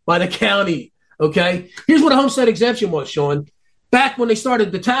bastardized by the county. Okay, here's what a homestead exemption was, Sean. Back when they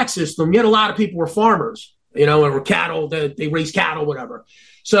started the tax system, you had a lot of people were farmers, or were cattle. They raised cattle, whatever.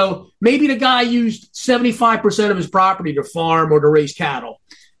 So maybe the guy used 75% of his property to farm or to raise cattle,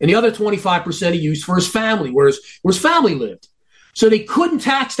 and the other 25% he used for his family, where his family lived. So they couldn't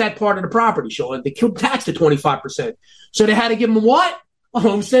tax that part of the property, Sean. They couldn't tax the 25%. So they had to give him what? A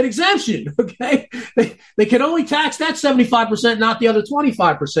homestead exemption, okay? They can only tax that 75%, not the other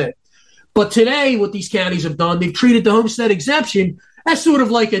 25%. But today, what these counties have done, they've treated the homestead exemption as sort of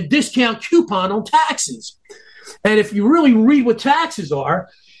like a discount coupon on taxes. And if you really read what taxes are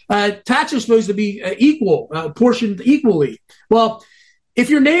supposed to be equal, portioned equally. Well, if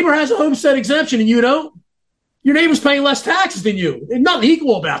your neighbor has a homestead exemption and you don't, your neighbor's paying less taxes than you. There's nothing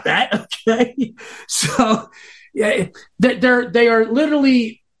equal about that, okay? So yeah, they are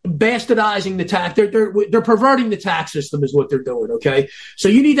literally bastardizing the tax. They're perverting the tax system is what they're doing, okay? So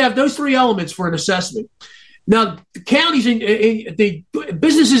you need to have those three elements for an assessment. Now, the counties, the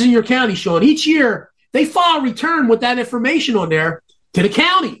businesses in your county, Sean, each year, they file a return with that information on there to the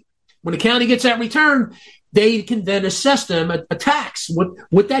county. When the county gets that return, they can then assess them a tax,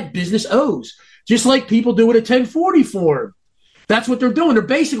 what that business owes, just like people do with a 1040 form. That's what they're doing. They're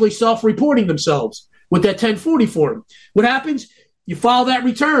basically self-reporting themselves with that 1040 form. What happens? You file that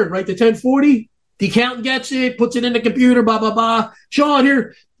return, right? The 1040, the accountant gets it, puts it in the computer, blah, blah, blah. Sean,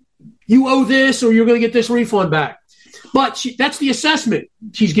 here, you owe this or you're going to get this refund back. But that's the assessment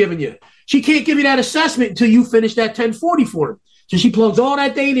she's giving you. She can't give you that assessment until you finish that 1040 form. So she plugs all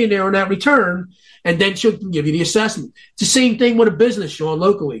that data in there on that return, and then she'll give you the assessment. It's the same thing with a business, Sean,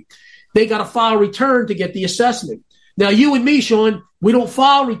 locally. They got to file a return to get the assessment. Now, you and me, Sean, we don't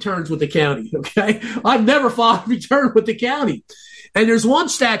file returns with the county, okay? I've never filed a return with the county. And there's one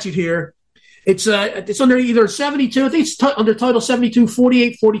statute here. It's under either 72, I think it's under Title 72,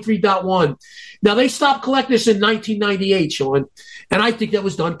 4843.1. Now, they stopped collecting this in 1998, Sean, and I think that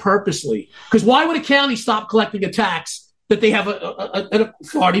was done purposely. Because why would a county stop collecting a tax that they have an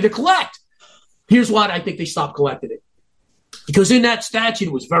authority to collect? Here's why I think they stopped collecting it. Because in that statute,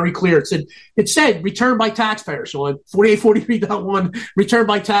 it was very clear. It said return by taxpayer, Sean, 4843.1, return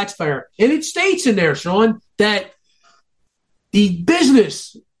by taxpayer. And it states in there, Sean, that the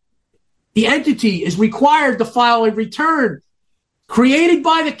business, the entity, is required to file a return created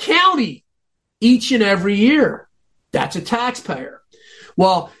by the county each and every year. That's a taxpayer.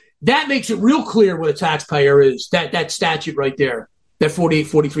 Well, that makes it real clear what a taxpayer is, that statute right there, that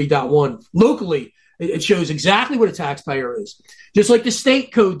 4843.1. Locally, it shows exactly what a taxpayer is. Just like the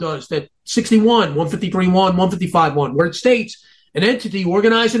state code does, that 61, 153.1, 155.1, where it states an entity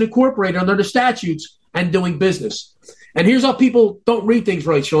organized and incorporated under the statutes and doing business. And here's how people don't read things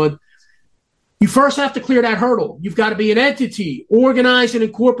right, Sean. You first have to clear that hurdle. You've got to be an entity organized and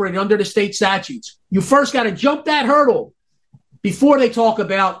incorporated under the state statutes. You first got to jump that hurdle before they talk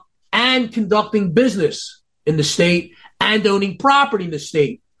about and conducting business in the state and owning property in the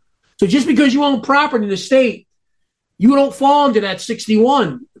state. So just because you own property in the state, you don't fall into that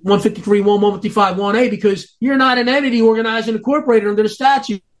 61, 153.1, 155.1A because you're not an entity organized and incorporated under the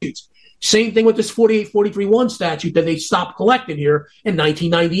statutes. Same thing with this 4843.1 statute that they stopped collecting here in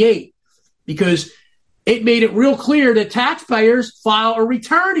 1998 because it made it real clear that taxpayers file a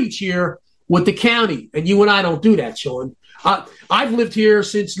return each year with the county. And you and I don't do that, Sean. I've lived here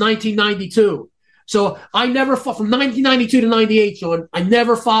since 1992. So I never, from 1992 to 98, Sean, I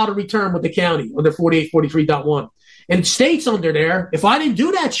never filed a return with the county under 4843.1. And it states under there, if I didn't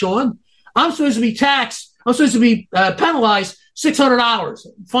do that, Sean, I'm supposed to be taxed. I'm supposed to be penalized $600,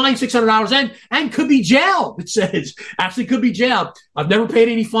 fined $600, and could be jailed, it says. Actually could be jailed. I've never paid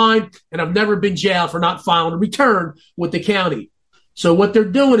any fine, and I've never been jailed for not filing a return with the county. So what they're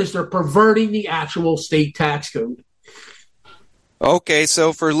doing is they're perverting the actual state tax code. Okay,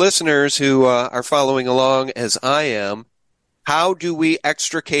 so for listeners who are following along as I am, how do we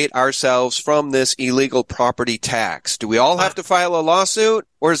extricate ourselves from this illegal property tax? Do we all have to file a lawsuit,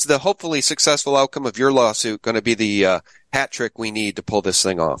 or is the hopefully successful outcome of your lawsuit going to be the hat trick we need to pull this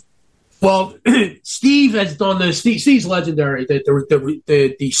thing off? Well, Steve has done this. Steve's legendary,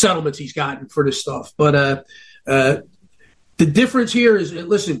 the settlements he's gotten for this stuff. But the difference here is,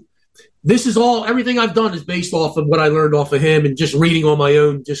 listen, this is all, everything I've done is based off of what I learned off of him and just reading on my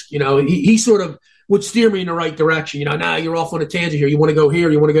own. Just, he sort of would steer me in the right direction. You're off on a tangent here. You want to go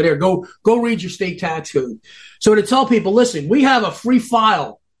here. You want to go there. Go read your state tax code. So to tell people, listen, we have a free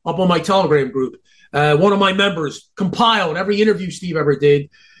file up on my Telegram group. One of my members compiled every interview Steve ever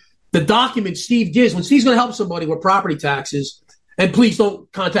did. The document Steve gives when Steve's going to help somebody with property taxes. And please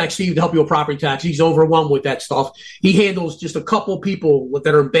don't contact Steve to help you with property tax. He's overwhelmed with that stuff. He handles just a couple people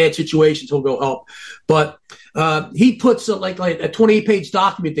that are in bad situations. He'll go help. But he puts like a 28-page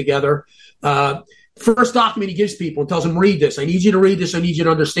document together. First document he gives people and tells them, read this. I need you to read this. I need you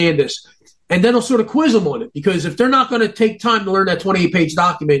to understand this. And then he'll sort of quiz them on it, because if they're not going to take time to learn that 28-page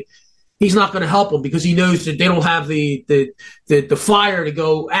document, he's not going to help them, because he knows that they don't have the fire to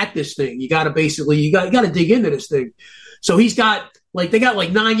go at this thing. You got to dig into this thing. So he's got they got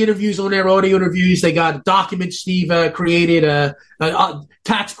 9 interviews on there, audio interviews. They got documents Steve created, a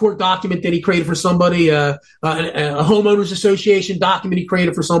tax court document that he created for somebody, a homeowners association document he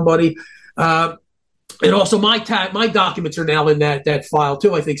created for somebody. And also my documents are now in that file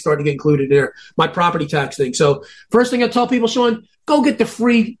too, I think, starting to get included there, my property tax thing. So first thing I tell people, Sean, go get the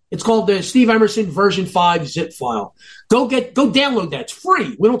free, it's called the Steve Emerson version 5 zip file. Go download that. It's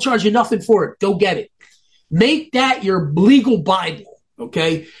free. We don't charge you nothing for it. Go get it. Make that your legal Bible,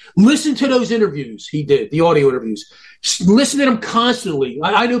 okay? Listen to those interviews he did, the audio interviews. Listen to them constantly.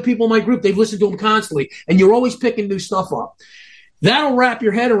 I know people in my group, they've listened to them constantly, and you're always picking new stuff up. That'll wrap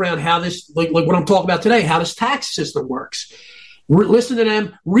your head around how this, like what I'm talking about today, how this tax system works. Listen to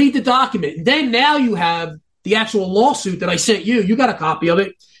them, read the document. Then now you have the actual lawsuit that I sent you. You got a copy of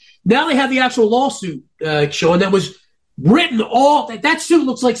it. Now they have the actual lawsuit, Sean, that was written that suit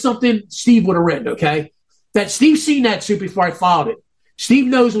looks like something Steve would have written, okay? That Steve's seen that suit before I filed it. Steve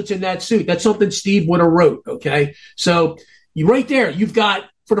knows what's in that suit. That's something Steve would have wrote, okay? So you right there, you've got,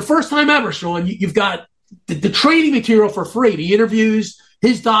 for the first time ever, Sean, you've got the training material for free, the interviews,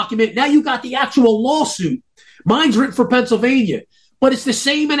 his document. Now you got the actual lawsuit. Mine's written for Pennsylvania, but it's the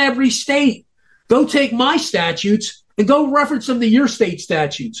same in every state. Go take my statutes and go reference them to your state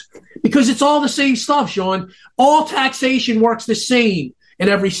statutes, because it's all the same stuff, Sean. All taxation works the same in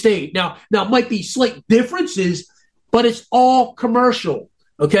every state. Now it might be slight differences, but it's all commercial,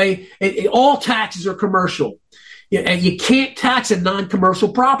 okay? All taxes are commercial. And you can't tax a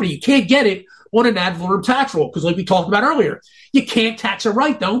non-commercial property. You can't get it on an ad valorem tax roll, because like we talked about earlier, you can't tax a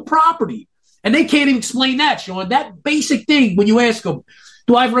right to own property. And they can't even explain that, Sean. That basic thing, when you ask them,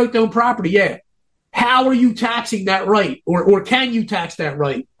 do I have a right to own property? Yeah. How are you taxing that right? Or can you tax that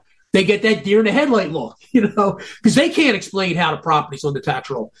right? They get that deer in the headlight look, because they can't explain how the property's on the tax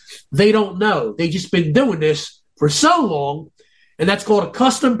roll. They don't know. They've just been doing this for so long, and that's called a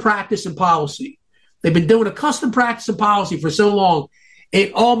custom practice and policy. They've been doing a custom practice and policy for so long,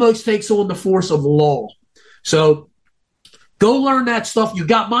 it almost takes on the force of law. So go learn that stuff. You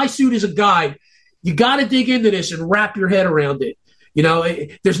got my suit as a guide. You got to dig into this and wrap your head around it.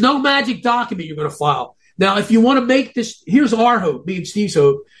 There's no magic document you're going to file. Now, if you want to make this, here's our hope, me and Steve's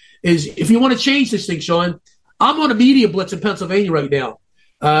hope, is if you want to change this thing, Sean, I'm on a media blitz in Pennsylvania right now.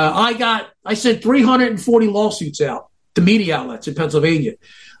 I sent 340 lawsuits out to media outlets in Pennsylvania.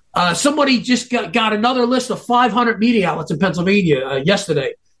 Somebody just got another list of 500 media outlets in Pennsylvania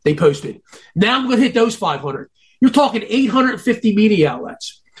yesterday. They posted. Now I'm going to hit those 500. You're talking 850 media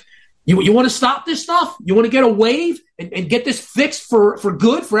outlets. You want to stop this stuff? You want to get a wave and get this fixed for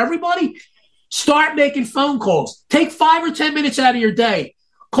good for everybody? Start making phone calls. Take 5 or 10 minutes out of your day.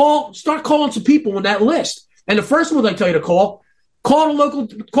 Start calling some people on that list. And the first one I tell you to call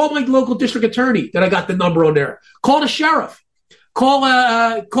my local district attorney that I got the number on there. Call the sheriff. Call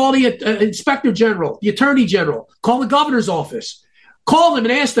the inspector general, the attorney general. Call the governor's office. Call them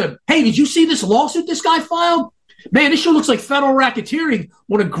and ask them, hey, did you see this lawsuit this guy filed? Man, this sure looks like federal racketeering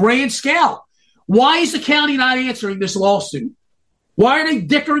on a grand scale. Why is the county not answering this lawsuit? Why are they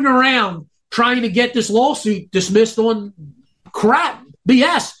dickering around trying to get this lawsuit dismissed on crap,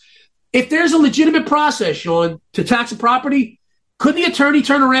 BS? If there's a legitimate process, Sean, to tax a property, couldn't the attorney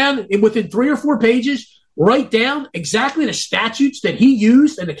turn around and within 3 or 4 pages write down exactly the statutes that he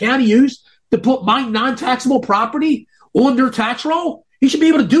used and the county used to put my non-taxable property on their tax roll? He should be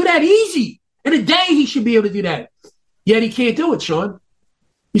able to do that easy. In a day, he should be able to do that. Yet he can't do it, Sean.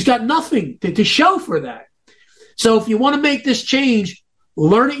 He's got nothing to show for that. So if you want to make this change,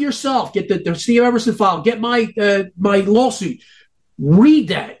 learn it yourself. Get the Steve Emerson file. Get my lawsuit. Read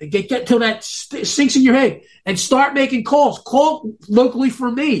that. Get till that sinks in your head and start making calls. Call locally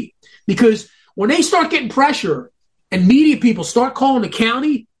for me, because when they start getting pressure and media people start calling the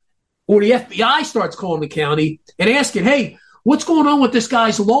county, or the FBI starts calling the county and asking, hey, what's going on with this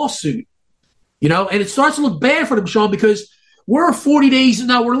guy's lawsuit? And it starts to look bad for them, Sean, because we're 40 days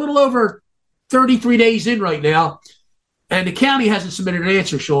now. We're a little over 33 days in right now, and the county hasn't submitted an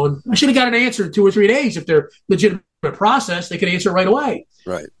answer, Sean. I should have got an answer in 2 or 3 days. If they're legitimate process, they could answer right away.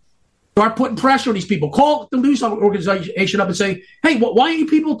 Right. Start putting pressure on these people. Call the news organization up and say, hey, why aren't you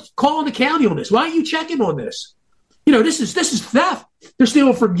people calling the county on this? Why aren't you checking on this? This is theft. They're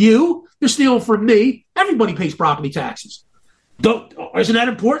stealing from you. They're stealing from me. Everybody pays property taxes. Isn't that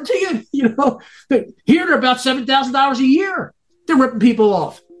important to you? Here they're about $7,000 a year. They're ripping people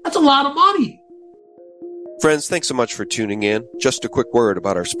off. That's a lot of money. Friends, thanks so much for tuning in. Just a quick word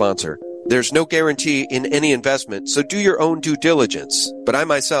about our sponsor. There's no guarantee in any investment, so do your own due diligence. But I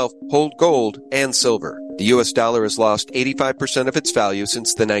myself hold gold and silver. The U.S. dollar has lost 85% of its value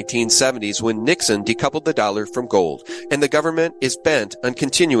since the 1970s when Nixon decoupled the dollar from gold, and the government is bent on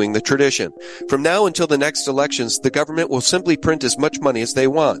continuing the tradition. From now until the next elections, the government will simply print as much money as they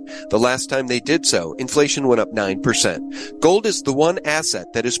want. The last time they did so, inflation went up 9%. Gold is the one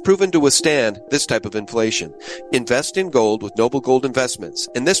asset that is proven to withstand this type of inflation. Invest in gold with Noble Gold Investments,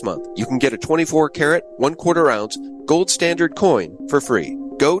 and this month you can get a 24-karat, 1/4 ounce gold standard coin for free.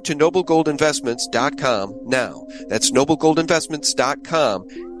 Go to noblegoldinvestments.com now. That's noblegoldinvestments.com.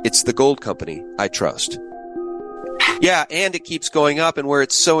 It's the gold company I trust. Yeah, and it keeps going up, and where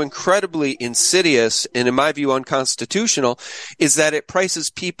it's so incredibly insidious and, in my view, unconstitutional, is that it prices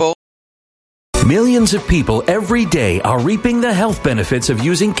people. Millions of people every day are reaping the health benefits of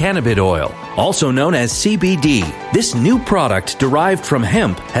using cannabis oil, also known as CBD. This new product derived from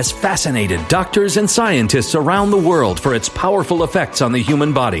hemp has fascinated doctors and scientists around the world for its powerful effects on the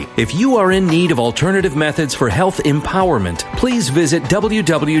human body. If you are in need of alternative methods for health empowerment, please visit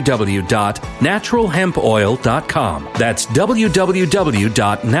www.naturalhempoil.com. That's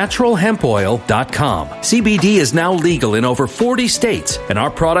www.naturalhempoil.com. CBD is now legal in over 40 states, and our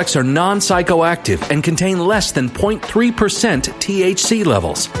products are non-psychoactive and contain less than 0.3% THC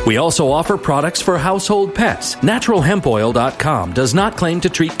levels. We also offer products for household pets. NaturalHempOil.com does not claim to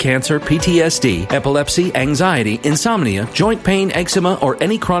treat cancer, PTSD, epilepsy, anxiety, insomnia, joint pain, eczema, or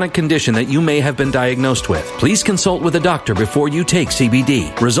any chronic condition that you may have been diagnosed with. Please consult with a doctor before you take CBD.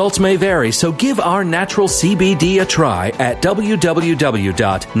 Results may vary, so give our natural CBD a try at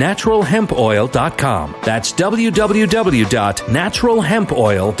www.naturalhempoil.com. That's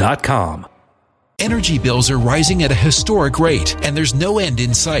www.naturalhempoil.com. Energy bills are rising at a historic rate, and there's no end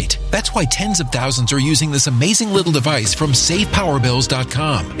in sight. That's why tens of thousands are using this amazing little device from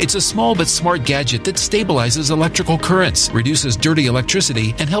SavePowerBills.com. It's a small but smart gadget that stabilizes electrical currents, reduces dirty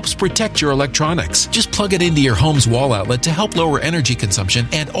electricity, and helps protect your electronics. Just plug it into your home's wall outlet to help lower energy consumption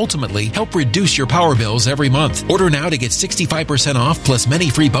and ultimately help reduce your power bills every month. Order now to get 65% off plus many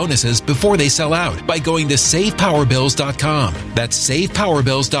free bonuses before they sell out by going to SavePowerBills.com. That's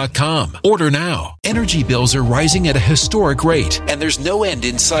SavePowerBills.com. Order now. Energy bills are rising at a historic rate, and there's no end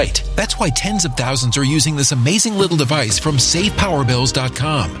in sight. That's why tens of thousands are using this amazing little device from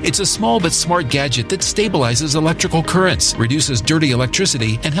SavePowerBills.com. It's a small but smart gadget that stabilizes electrical currents, reduces dirty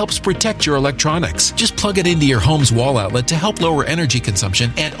electricity, and helps protect your electronics. Just plug it into your home's wall outlet to help lower energy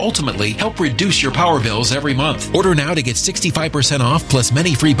consumption and ultimately help reduce your power bills every month. Order now to get 65% off plus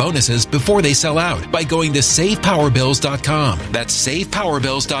many free bonuses before they sell out by going to SavePowerBills.com. That's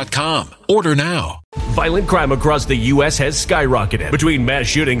SavePowerBills.com. Order now. Violent crime across the U.S. has skyrocketed. Between mass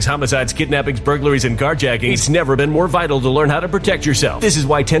shootings, homicides, kidnappings, burglaries, and carjackings, it's never been more vital to learn how to protect yourself. This is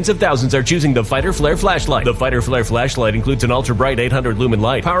why tens of thousands are choosing the Fighter Flare flashlight. The Fighter Flare flashlight includes an ultra-bright 800-lumen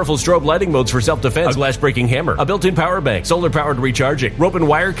light, powerful strobe lighting modes for self-defense, a glass-breaking hammer, a built-in power bank, solar-powered recharging, rope and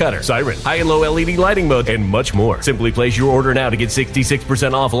wire cutter, siren, high and low LED lighting modes, and much more. Simply place your order now to get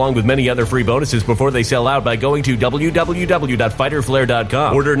 66% off along with many other free bonuses before they sell out by going to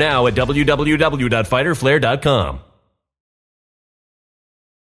www.fighterflare.com. Order now at www.fighterflare.com.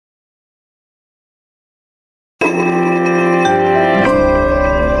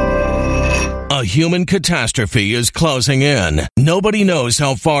 A human catastrophe is closing in. Nobody knows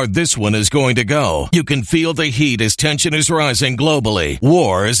how far this one is going to go. You can feel the heat as tension is rising globally.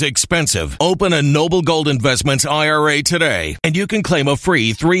 War is expensive. Open a Noble Gold Investments IRA today, and you can claim a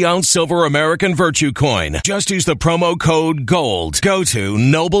free 3-ounce silver American Virtue coin. Just use the promo code GOLD. Go to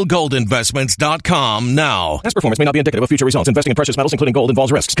noblegoldinvestments.com now. Past performance may not be indicative of future results. Investing in precious metals, including gold,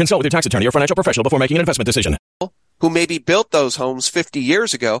 involves risks. Consult with your tax attorney or financial professional before making an investment decision. Who maybe built those homes 50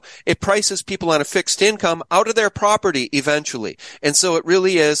 years ago, it prices people on a fixed income out of their property eventually. And so it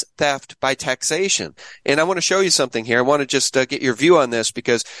really is theft by taxation. And I want to show you something here. I want to just get your view on this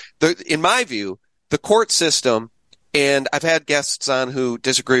because, in my view, the court system, and I've had guests on who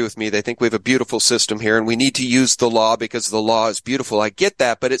disagree with me. They think we have a beautiful system here and we need to use the law because the law is beautiful. I get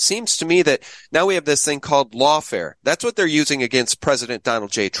that, but it seems to me that now we have this thing called lawfare. That's what they're using against President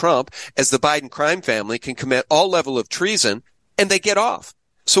Donald J. Trump, as the Biden crime family can commit all level of treason and they get off.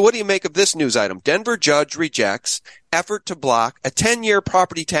 So what do you make of this news item? Denver judge rejects effort to block a 10-year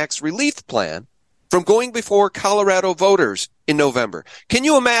property tax relief plan from going before Colorado voters in November. Can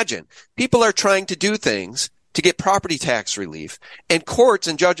you imagine? People are trying to do things to get property tax relief, and courts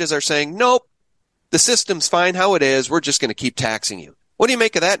and judges are saying, nope, the system's fine how it is. We're just going to keep taxing you. What do you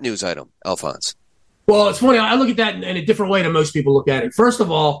make of that news item, Alphonse? Well, it's funny. I look at that in a different way than most people look at it. First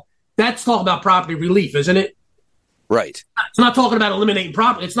of all, that's talking about property relief, isn't it? Right. It's not talking about eliminating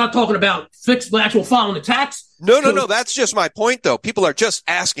property. It's not talking about fixed the actual filing the tax. No. That's just my point, though. People are just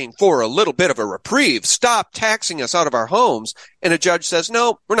asking for a little bit of a reprieve. Stop taxing us out of our homes. And a judge says,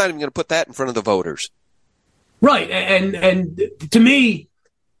 no, we're not even going to put that in front of the voters. Right. And to me,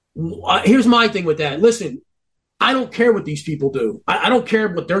 here's my thing with that. Listen, I don't care what these people do. I don't care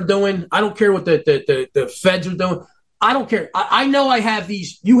what they're doing. I don't care what the feds are doing. I don't care. I know I have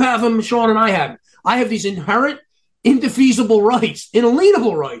these. You have them, Sean, and I have them. I have these inherent, indefeasible rights,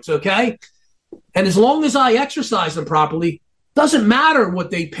 inalienable rights, okay? And as long as I exercise them properly, doesn't matter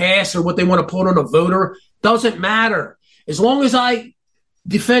what they pass or what they want to put on a voter. Doesn't matter. As long as I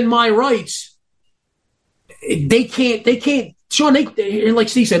defend my rights, they can't, Sean, like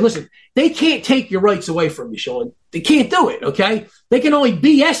Steve said, listen, they can't take your rights away from you, Sean. They can't do it, okay? They can only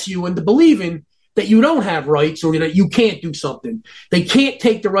BS you into believing that you don't have rights or that you can't do something. They can't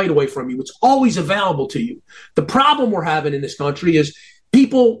take the right away from you. It's always available to you. The problem we're having in this country is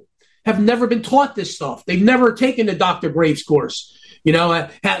people have never been taught this stuff. They've never taken the Dr. Graves course. You know,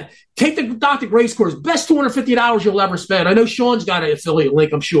 take the Dr. Graves course, best $250 you'll ever spend. I know Sean's got an affiliate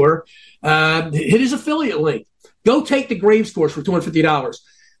link, I'm sure. Hit his affiliate link. Go take the Graves course for $250.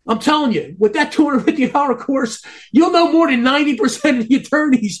 I'm telling you, with that $250 course, you'll know more than 90% of the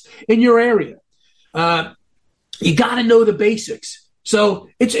attorneys in your area. You got to know the basics. So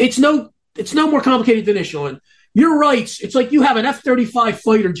it's no more complicated than this, Sean. Your rights, it's like you have an F-35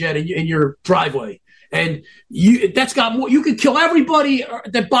 fighter jet in your driveway. And that's got more. You can kill everybody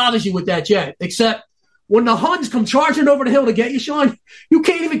that bothers you with that jet, except when the Huns come charging over the hill to get you, Sean, you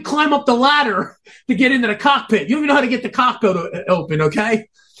can't even climb up the ladder to get into the cockpit. You don't even know how to get the cockpit open, okay?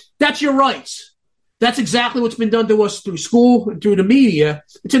 That's your rights. That's exactly what's been done to us through school and through the media.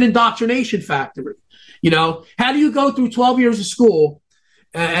 It's an indoctrination factory. You know, how do you go through 12 years of school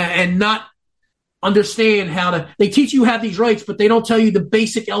and not understand how to – they teach you have these rights, but they don't tell you the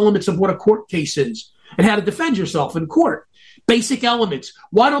basic elements of what a court case is and how to defend yourself in court. Basic elements.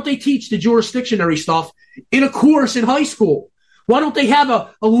 Why don't they teach the jurisdictionary stuff in a course in high school? Why don't they have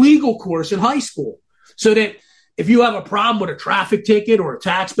a legal course in high school so that if you have a problem with a traffic ticket or a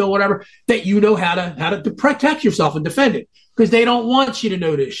tax bill, whatever, that you know how to protect yourself and defend it? Because they don't want you to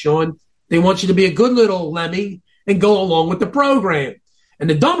know this, Sean. They want you to be a good little lemming and go along with the program. And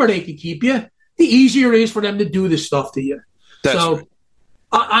the dumber they can keep you, the easier it is for them to do this stuff to you. Right.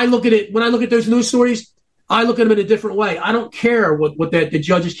 I look at it, when I look at those news stories, I look at them in a different way. I don't care what the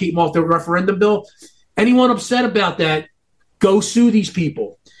judges keep them off the referendum bill. Anyone upset about that, go sue these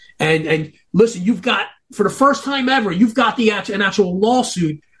people. And listen, you've got, for the first time ever, you've got an actual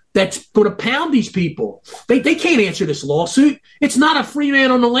lawsuit that's going to pound these people. They can't answer this lawsuit. It's not a free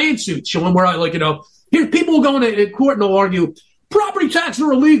man on the land suit, Sean, where here people will go into court and they'll argue, property taxes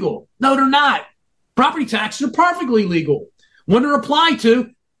are illegal. No, they're not. Property taxes are perfectly legal when they're applied to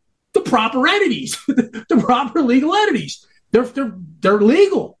the proper entities, the proper legal entities. They're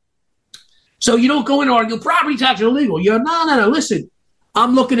legal. So you don't go in and argue property taxes are illegal. You go, no. Listen,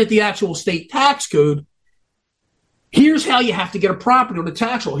 I'm looking at the actual state tax code. Here's how you have to get a property on the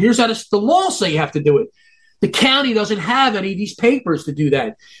tax roll. Here's how the laws say you have to do it. The county doesn't have any of these papers to do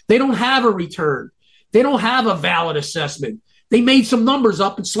that. They don't have a return. They don't have a valid assessment. They made some numbers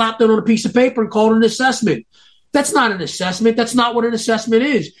up and slapped it on a piece of paper and called it an assessment. That's not an assessment. That's not what an assessment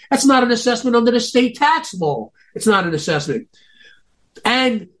is. That's not an assessment under the state tax law. It's not an assessment.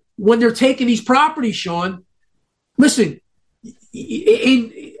 And when they're taking these properties, Sean, listen,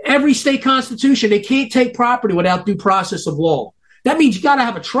 in every state constitution, they can't take property without due process of law. That means you got to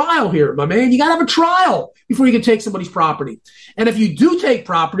have a trial here, my man. You got to have a trial before you can take somebody's property. And if you do take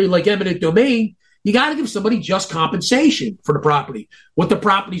property like eminent domain, you got to give somebody just compensation for the property, what the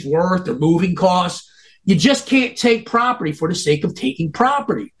property's worth, their moving costs. You just can't take property for the sake of taking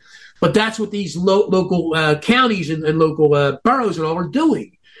property. But that's what these local counties and local boroughs and all are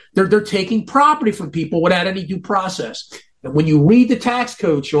doing. They're taking property from people without any due process. And when you read the tax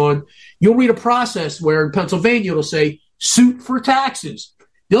code, Sean, you'll read a process where in Pennsylvania it'll say suit for taxes.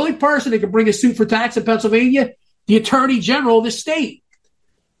 The only person that can bring a suit for tax in Pennsylvania, the Attorney General of the state.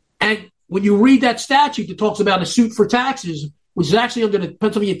 And when you read that statute that talks about a suit for taxes, which is actually under the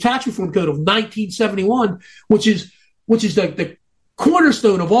Pennsylvania Tax Reform Code of 1971, which is the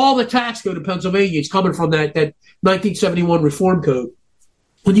cornerstone of all the tax code in Pennsylvania. It's coming from that 1971 Reform Code.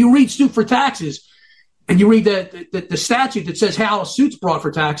 When you read suit for taxes and you read the statute that says how a suit's brought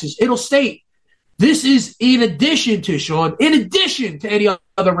for taxes, it'll state this is in addition to, Sean, in addition to any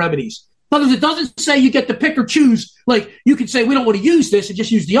other remedies. In other words, it doesn't say you get to pick or choose. Like you can say we don't want to use this and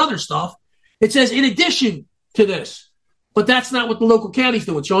just use the other stuff. It says in addition to this. But that's not what the local county's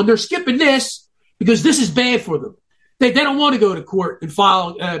doing, Sean. They're skipping this because this is bad for them. They don't want to go to court and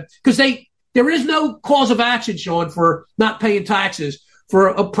file because there is no cause of action, Sean, for not paying taxes for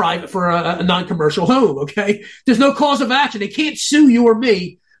a non-commercial home. Okay, there's no cause of action. They can't sue you or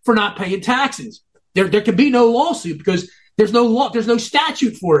me for not paying taxes. There can be no lawsuit because there's no law, there's no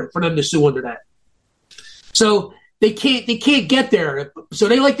statute for them to sue under that. So they can't get there. So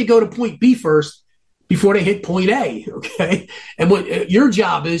they like to go to point B first before they hit point A, okay? And what your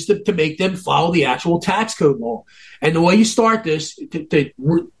job is to make them follow the actual tax code law. And the way you start this, to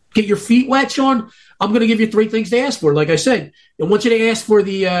get your feet wet, Sean, I'm going to give you 3 things to ask for. Like I said, I want you to ask for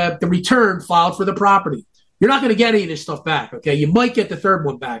the return filed for the property. You're not going to get any of this stuff back, okay? You might get the third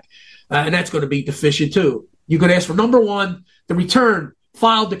one back, and that's going to be deficient too. You're going to ask for number 1, the return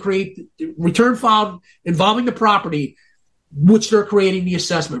filed involving the property, which they're creating the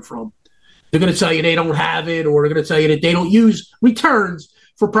assessment from. They're going to tell you they don't have it, or they're going to tell you that they don't use returns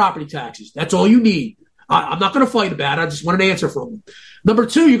for property taxes. That's all you need. I'm not going to fight about it. I just want an answer from them. Number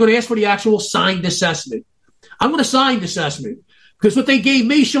 2, you're going to ask for the actual signed assessment. I'm going to sign the assessment because what they gave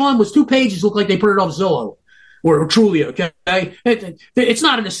me, Sean, was 2 pages. Looked like they put it off Zillow or Trulia, okay? It's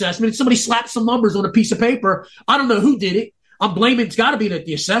not an assessment. It's somebody slapped some numbers on a piece of paper. I don't know who did it. I'm blaming it's got to be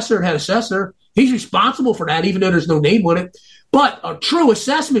the assessor, head assessor. He's responsible for that, even though there's no name on it. But a true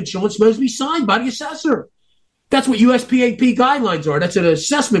assessment, Sean, is supposed to be signed by the assessor. That's what USPAP guidelines are. That's an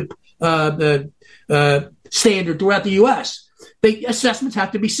assessment standard throughout the U.S. Assessments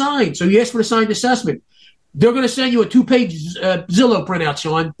have to be signed. So you ask for the signed assessment. They're going to send you a 2-page Zillow printout,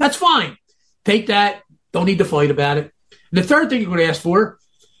 Sean. That's fine. Take that. Don't need to fight about it. And the third thing you're going to ask for,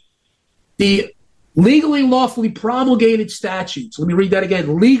 the legally and lawfully promulgated statutes. Let me read that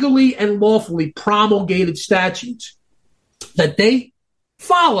again. Legally and lawfully promulgated statutes that they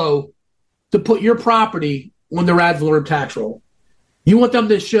follow to put your property on their ad valorem tax roll. You want them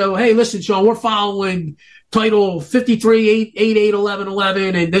to show, hey, listen, Sean, we're following Title 53,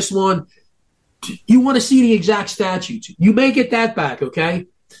 881111, and this one. You want to see the exact statutes. You may get that back, okay?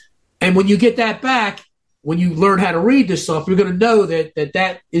 And when you get that back, when you learn how to read this stuff, you're going to know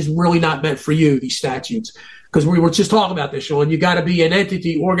that is really not meant for you, these statutes. Because we were just talking about this, Sean. You got to be an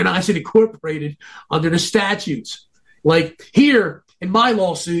entity organized and incorporated under the statutes. Like here in my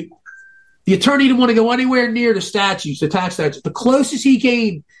lawsuit, the attorney didn't want to go anywhere near the statutes, the tax statutes. The closest he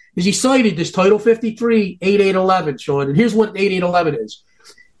came is he cited this Title 53, 8811, Sean. And here's what 8811 is.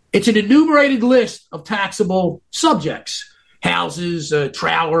 It's an enumerated list of taxable subjects. Houses,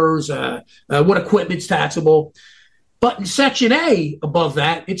 trailers, what equipment's taxable. But in Section A, above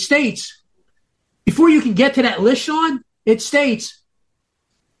that, it states, before you can get to that list, Sean, it states,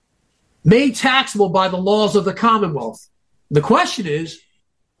 made taxable by the laws of the Commonwealth. The question is,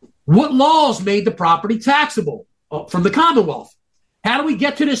 what laws made the property taxable from the Commonwealth? How do we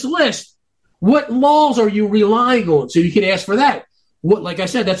get to this list? What laws are you relying on? So you can ask for that. Like I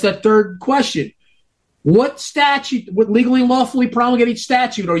said, that's that third question. What statute, what legally and lawfully promulgated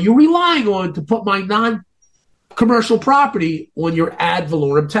statute are you relying on to put my non-commercial property on your ad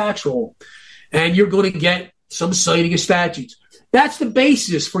valorem tax roll? And you're going to get some citing of statutes. That's the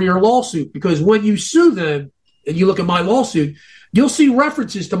basis for your lawsuit, because when you sue them and you look at my lawsuit, you'll see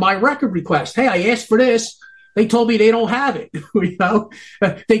references to my record request. Hey, I asked for this. They told me they don't have it.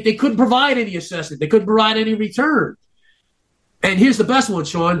 They couldn't provide any assessment. They couldn't provide any return. And here's the best one,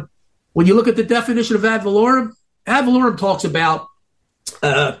 Sean. When you look at the definition of ad valorem talks about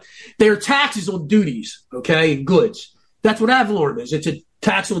their taxes on duties, and goods. That's what ad valorem is. It's a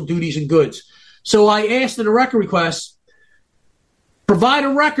tax on duties and goods. So I asked in a record request, provide a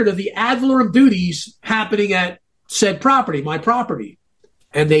record of the ad valorem duties happening at said property, my property.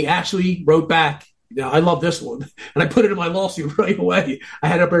 And they actually wrote back. Now, I love this one, and I put it in my lawsuit right away. I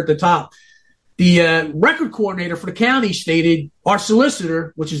had it up there at the top. The record coordinator for the county stated, our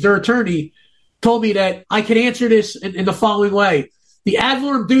solicitor, which is their attorney, told me that I could answer this in the following way. The ad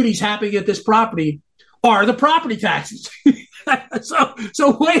valorem duties happening at this property are the property taxes.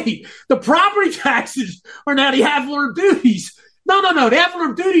 So wait, the property taxes are now the ad valorem duties. No. The ad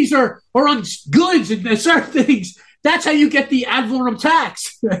valorem duties are on goods and certain things. That's how you get the ad valorem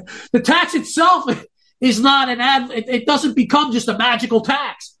tax. The tax itself is not it doesn't become just a magical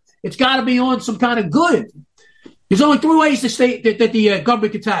tax. It's got to be on some kind of good. There's only three ways to state that the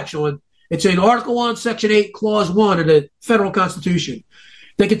government can tax on. It's in Article 1, Section 8, Clause 1 of the Federal Constitution.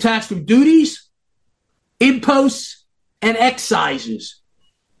 They can tax through duties, imposts, and excises.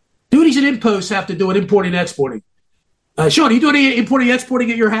 Duties and imposts have to do with importing and exporting. Sean, are you doing any importing and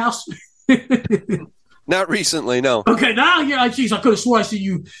exporting at your house? Not recently, no. Okay, now, geez, I could have sworn I see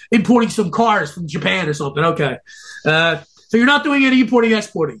you importing some cars from Japan or something. Okay. So you're not doing any importing and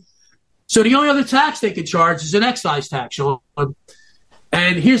exporting. So the only other tax they could charge is an excise tax, Sean.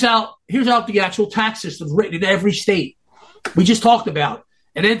 And here's how the actual tax system is written in every state. We just talked about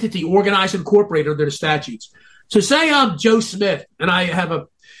an entity organized and incorporated under the statutes. So say I'm Joe Smith, and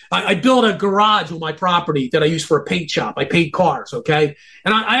I build a garage on my property that I use for a paint shop. I paint cars, okay?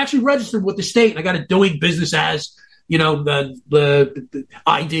 And I actually registered with the state, and I got a doing business as, the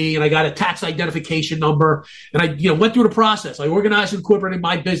ID, and I got a tax identification number, and I, went through the process. I organized and incorporated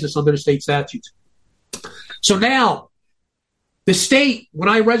my business under the state statutes. So now, the state, when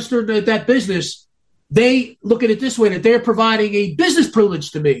I registered that business, they look at it this way, that they're providing a business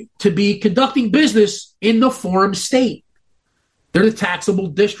privilege to me to be conducting business in the forum state. They're the taxable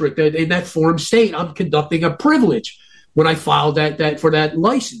district. In that forum state, I'm conducting a privilege when I filed that for that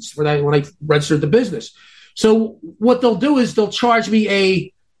license, for that when I registered the business. So what they'll do is they'll charge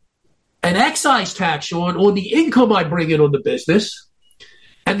me an excise tax on the income I bring in on the business,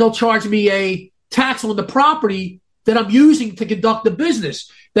 and they'll charge me a tax on the property that I'm using to conduct the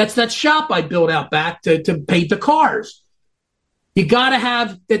business. That's that shop I built out back to paint the cars. You got to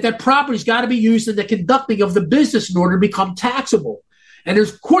have that property's got to be used in the conducting of the business in order to become taxable. And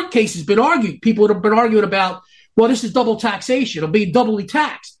there's court cases been argued. People have been arguing about, well, this is double taxation. I'm being doubly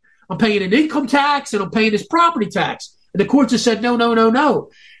taxed. I'm paying an income tax and I'm paying this property tax. And the courts have said, no.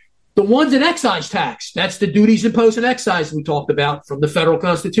 The one's an excise tax. That's the duties, imposed, and excise we talked about from the federal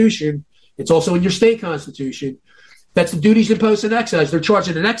constitution. It's also in your state constitution. That's the duties, imposed, and excise. They're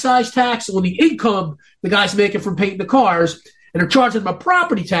charging an excise tax on the income the guy's making from painting the cars, and they're charging him a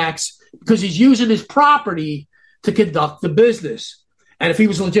property tax because he's using his property to conduct the business. And if he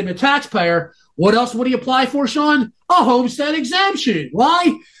was a legitimate taxpayer, what else would he apply for, Sean? A homestead exemption.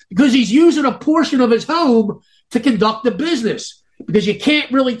 Why? Because he's using a portion of his home to conduct the business. Because you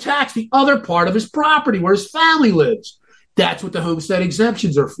can't really tax the other part of his property where his family lives. That's what the homestead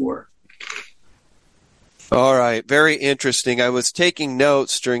exemptions are for. All right. Very interesting. I was taking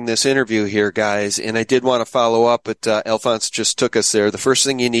notes during this interview here, guys, and I did want to follow up, but Alphonse just took us there. The first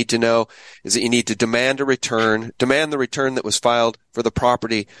thing you need to know is that you need to demand the return that was filed for the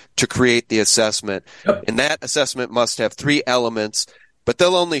property to create the assessment. Yep. And that assessment must have three elements, but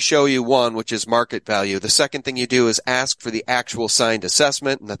they'll only show you one, which is market value. The second thing you do is ask for the actual signed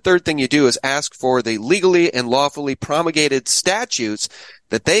assessment. And the third thing you do is ask for the legally and lawfully promulgated statutes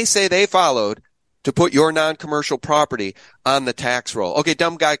that they say they followed to put your non-commercial property on the tax roll. Okay,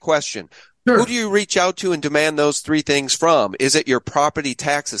 dumb guy question. Sure. Who do you reach out to and demand those three things from? Is it your property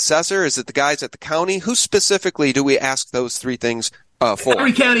tax assessor? Is it the guys at the county? Who specifically do we ask those three things for?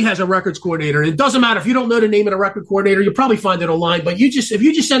 Every county has a records coordinator. It doesn't matter if you don't know the name of the record coordinator. You'll probably find it online. But if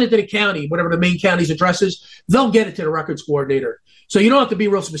you just send it to the county, whatever the main county's address is, they'll get it to the records coordinator. So you don't have to be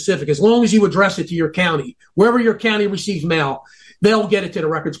real specific. As long as you address it to your county, wherever your county receives mail, they'll get it to the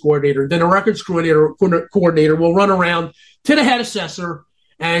records coordinator. Then the records coordinator will run around to the head assessor,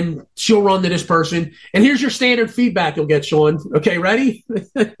 and she'll run to this person. And here's your standard feedback you'll get, Sean. Okay, ready?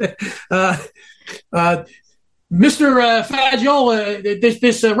 Mr. Faggiolo,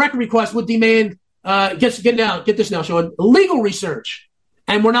 this record request would demand get this now, Sean, legal research,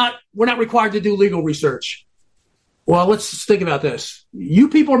 and we're not required to do legal research. Well, let's think about this. You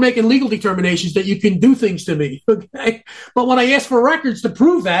people are making legal determinations that you can do things to me, okay? But when I ask for records to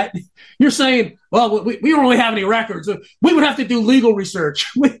prove that, you're saying, well, we don't really have any records. We would have to do legal research.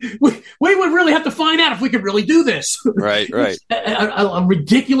 We would really have to find out if we could really do this. Right. A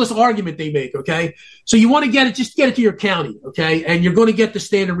ridiculous argument they make, okay? So you want to get it, just get it to your county, okay? And you're going to get the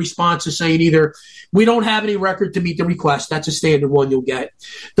standard responses saying either we don't have any record to meet the request. That's a standard one you'll get.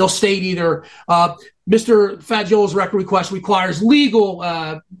 They'll state either Mr. Faggiolo's record request requires legal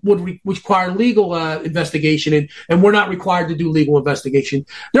investigation, and we're not required to do legal investigation.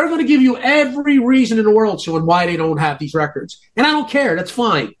 They're going to give you every reason in the world showing why they don't have these records. And I don't care. That's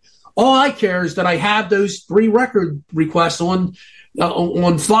fine. All I care is that I have those 3 record requests on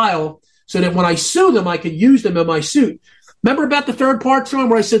file so that when I sue them, I can use them in my suit. Remember about the third part, Sean,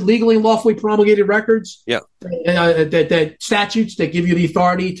 where I said legally and lawfully promulgated records? Yeah. That statutes that give you the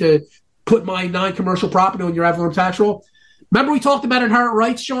authority to put my non-commercial property on your ad valorem tax roll. Remember we talked about inherent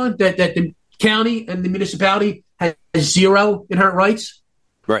rights, Sean, that the county and the municipality has 0 inherent rights?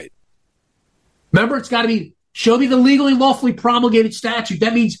 Right. Remember, it's got to be, show me the legally and lawfully promulgated statute.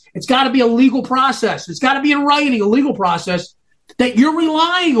 That means it's got to be a legal process. It's got to be in writing, a legal process that you're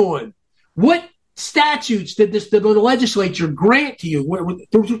relying on. What statutes did the legislature grant to you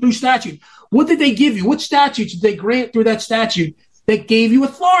through statute? What did they give you? What statutes did they grant through that statute that gave you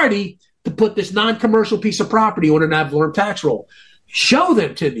authority to put this non-commercial piece of property on an ad valorem tax roll? Show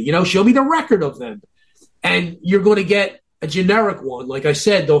them to me, show me the record of them. And you're going to get a generic one. Like I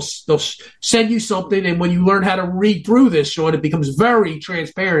said, they'll send you something, and when you learn how to read through this, Sean, it becomes very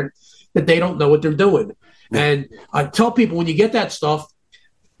transparent that they don't know what they're doing. And I tell people, when you get that stuff,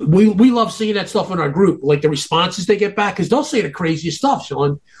 we love seeing that stuff in our group, like the responses they get back, because they'll say the craziest stuff,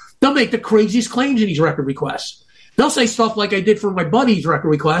 Sean. They'll make the craziest claims in these record requests. They'll say stuff like I did for my buddy's record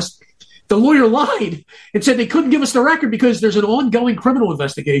request. The lawyer lied and said they couldn't give us the record because there's an ongoing criminal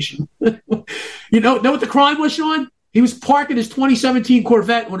investigation. You know what the crime was, Sean? He was parking his 2017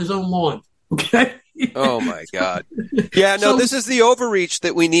 Corvette on his own lawn. Okay. Oh my God. Yeah, no, this is the overreach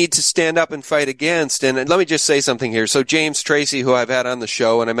that we need to stand up and fight against. And let me just say something here. So James Tracy, who I've had on the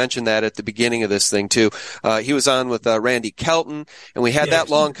show, and I mentioned that at the beginning of this thing too, he was on with Randy Kelton, and we had that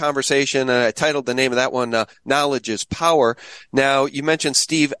long conversation. And I titled the name of that one, Knowledge is Power. Now, you mentioned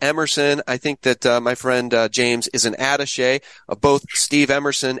Steve Emerson. I think that my friend James is an attaché of both Steve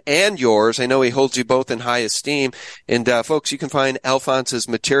Emerson and yours. I know he holds you both in high esteem. And folks, you can find Alphonse's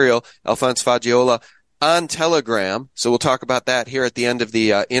material, Alphonse Faggiolo, on Telegram. So we'll talk about that here at the end of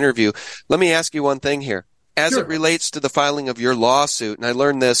the interview. Let me ask you one thing here. As it relates to the filing of your lawsuit, and I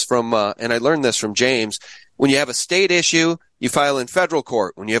learned this from James, when you have a state issue, you file in federal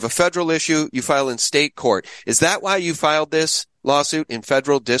court. When you have a federal issue, you file in state court. Is that why you filed this lawsuit in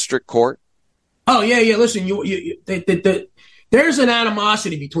federal district court? Oh, yeah. Listen, there's an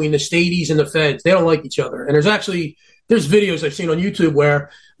animosity between the staties and the feds. They don't like each other. And there's videos I've seen on YouTube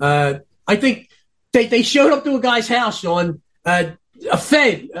where I think they showed up to a guy's house, Sean. A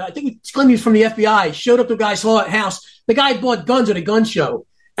Fed, I think it's claiming he's from the FBI, showed up to a guy's house. The guy bought guns at a gun show.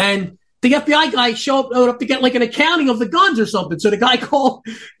 And the FBI guy showed up to get like an accounting of the guns or something. So the guy called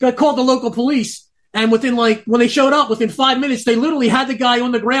the local police. And when they showed up, within 5 minutes, they literally had the guy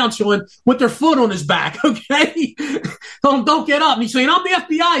on the ground, Sean, with their foot on his back, okay? Told him, don't get up. And he's saying, I'm the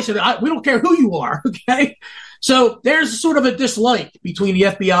FBI. So we don't care who you are, okay? So there's sort of a dislike between the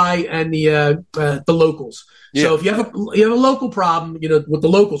FBI and the locals. Yeah. So if you have a local problem, with the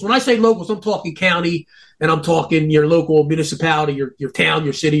locals. When I say locals, I'm talking county, and I'm talking your local municipality, your town,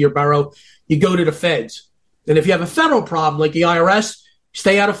 your city, your borough. You go to the feds. And if you have a federal problem like the IRS,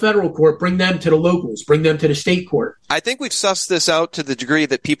 stay out of federal court. Bring them to the locals. Bring them to the state court. I think we've sussed this out to the degree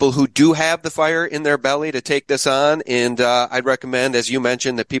that people who do have the fire in their belly to take this on. And I'd recommend, as you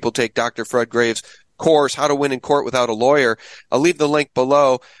mentioned, that people take Dr. Fred Graves' course, How to Win in Court Without a Lawyer. I'll leave the link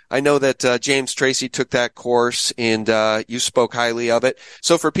below. I know that James Tracy took that course, and you spoke highly of it.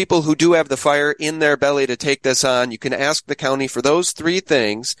 So for people who do have the fire in their belly to take this on, you can ask the county for those 3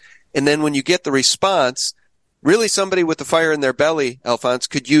 things. And then when you get the response, really somebody with the fire in their belly, Alphonse,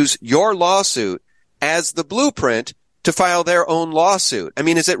 could use your lawsuit as the blueprint to file their own lawsuit. I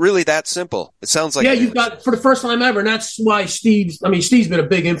mean, is it really that simple? It sounds like you've got, for the first time ever, and that's why Steve's been a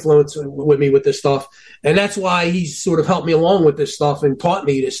big influence with me with this stuff, and that's why he's sort of helped me along with this stuff and taught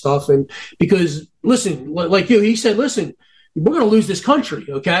me this stuff. And because, listen, like he said, listen, we're going to lose this country,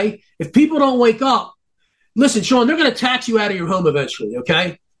 okay? If people don't wake up, listen, Sean, they're going to tax you out of your home eventually,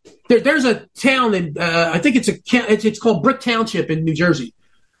 okay? There's a town in, I think it's called Brick Township in New Jersey.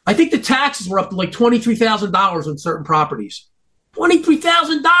 I think the taxes were up to like $23,000 on certain properties.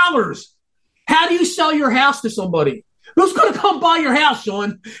 $23,000. How do you sell your house to somebody? Who's going to come buy your house,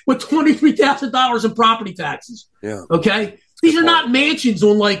 Sean, with $23,000 in property taxes? Yeah. Okay. These are not mansions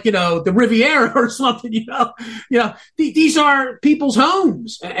on the Riviera or something, these are people's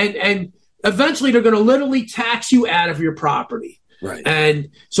homes, and eventually they're going to literally tax you out of your property. Right.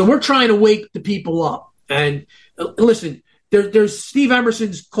 And so we're trying to wake the people up. And listen, there's Steve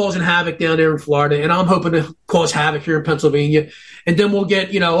Emerson's causing havoc down there in Florida, and I'm hoping to cause havoc here in Pennsylvania. And then we'll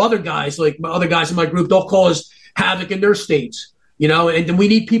get, other guys, like other guys in my group, they'll cause havoc in their states, and then we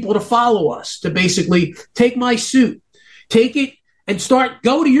need people to follow us to basically take my suit, take it and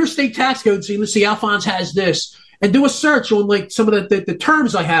go to your state tax code and see, let's see, Alphonse has this, and do a search on like some of the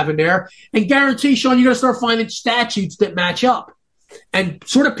terms I have in there, and guarantee, Sean, you're going to start finding statutes that match up and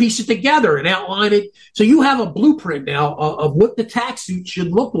sort of piece it together and outline it. So you have a blueprint now of what the tax suit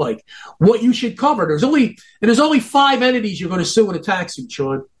should look like, what you should cover. There's only 5 entities you're going to sue in a tax suit,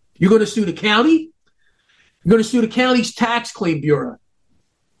 Sean. You're going to sue the county. You're going to sue the county's tax claim bureau.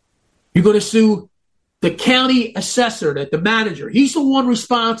 You're going to sue the county assessor, the manager. He's the one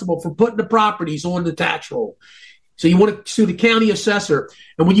responsible for putting the properties on the tax roll. So you want to sue the county assessor.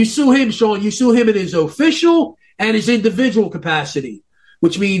 And when you sue him, Sean, you sue him in his official and his individual capacity,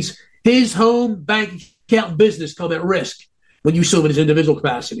 which means his home, bank account, and business come at risk when you sue him in his individual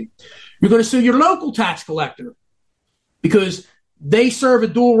capacity. You're going to sue your local tax collector because they serve a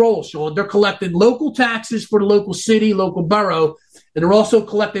dual role, Sean. They're collecting local taxes for the local city, local borough, and they're also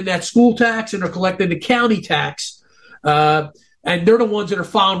collecting that school tax, and they're collecting the county tax. And they're the ones that are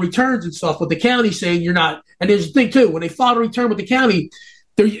filing returns and stuff, with the county saying you're not. And there's the thing, too. When they file a return with the county,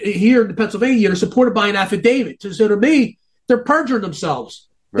 they're here in Pennsylvania, they're supported by an affidavit. So to me, they're perjuring themselves.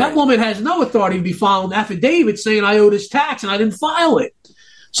 Right. That woman has no authority to be filing an affidavit saying I owe this tax and I didn't file it.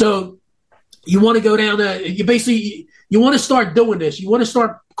 So you want to go down there. You want to start doing this. You want to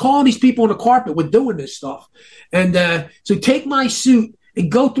start calling these people on the carpet with doing this stuff. And so take my suit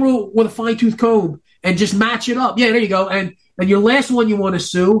and go through it with a fine-tooth comb and just match it up. Yeah, there you go. And your last one you want to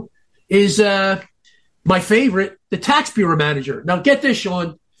sue is my favorite, the tax bureau manager. Now, get this,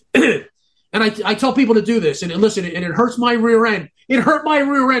 Sean. And I tell people to do this. And listen, and it hurts my rear end. It hurt my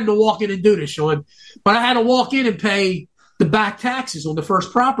rear end to walk in and do this, Sean. But I had to walk in and pay the back taxes on the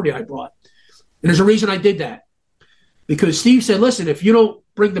first property I bought. And there's a reason I did that. Because Steve said, listen, if you don't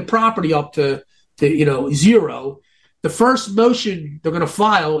bring the property up to zero, the first motion they're going to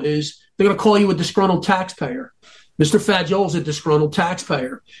file is they're going to call you a disgruntled taxpayer. Mr. Faggiolo's a disgruntled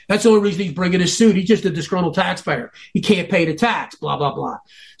taxpayer. That's the only reason he's bringing his suit. He's just a disgruntled taxpayer. He can't pay the tax, blah, blah, blah.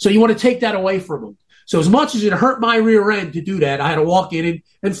 So you want to take that away from him. So as much as it hurt my rear end to do that, I had to walk in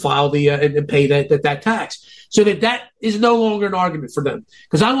and file and pay that tax. So that is no longer an argument for them.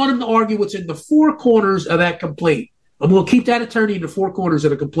 Because I want them to argue what's in the four corners of that complaint. I'm going to keep that attorney in the four corners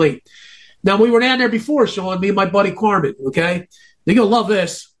of the complaint. Now, we were down there before, Sean, me and my buddy Carmen, okay? They're going to love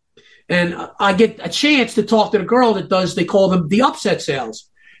this. And I get a chance to talk to the girl that they call them the upset sales.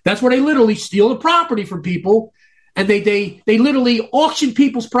 That's where they literally steal the property from people, and they literally auction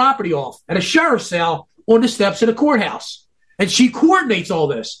people's property off at a sheriff's sale on the steps of the courthouse. And she coordinates all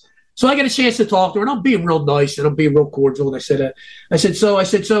this. So I get a chance to talk to her, and I'm being real nice and I'm being real cordial. And I said, so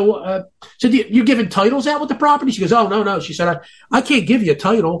you're giving titles out with the property? She goes, oh, no. She said, I can't give you a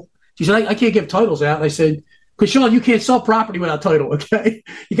title. She said, I can't give titles out. And I said, because, Sean, you can't sell property without title, okay?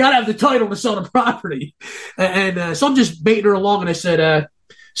 You got to have the title to sell the property. And so I'm just baiting her along. And I said,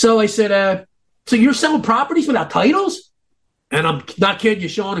 so you're selling properties without titles? And I'm not kidding you,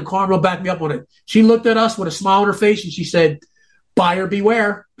 Sean, and Carmen will back me up on it. She looked at us with a smile on her face and she said, buyer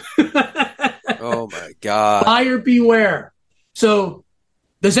beware. Oh, my God. Buyer beware. So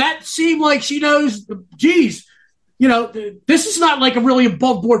does that seem like she knows, geez, this is not like a really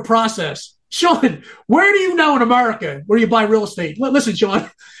above board process. Sean, where do you know in America where you buy real estate? Listen, Sean,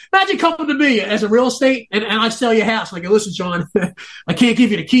 imagine coming to me as a real estate and I sell you a house. And I go, listen, Sean, I can't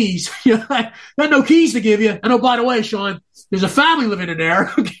give you the keys. I got no keys to give you. I know, by the way, Sean, there's a family living in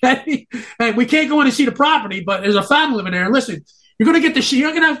there, okay? And we can't go in and see the property, but there's a family living there. And listen, you're going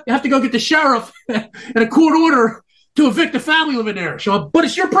to have to go get the sheriff and a court order to evict the family living there, Sean. But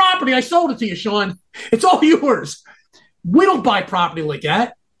it's your property. I sold it to you, Sean. It's all yours. We don't buy property like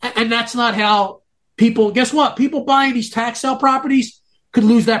that. And that's not how people, guess what? People buying these tax sale properties could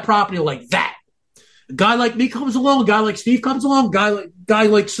lose that property like that. A guy like me comes along, a guy like Steve comes along, a guy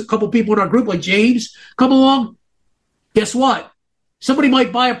like a couple people in our group like James come along. Guess what? Somebody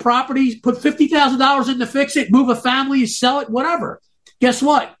might buy a property, put $50,000 in to fix it, move a family, sell it, whatever. Guess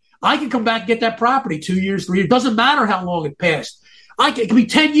what? I can come back and get that property 2 years, 3 years. It doesn't matter how long it passed. It can be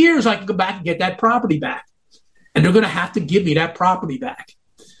 10 years I can go back and get that property back. And they're going to have to give me that property back.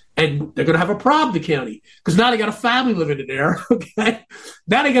 And they're going to have a problem, the county, because now they got a family living in there, okay?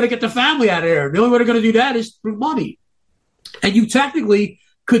 Now they got to get the family out of there. The only way they're going to do that is through money. And you technically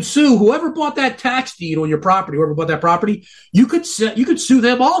could sue whoever bought that tax deed on your property, whoever bought that property, you could sue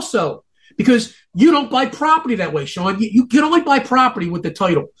them also, because you don't buy property that way, Sean. You can only buy property with the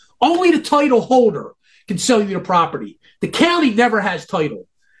title. Only the title holder can sell you the property. The county never has title.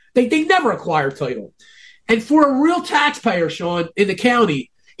 They never acquire title. And for a real taxpayer, Sean, in the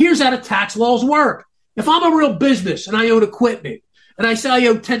county, here's how the tax laws work. If I'm a real business and I own equipment and I say I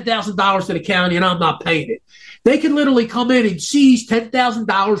owe $10,000 to the county and I'm not paying it, they can literally come in and seize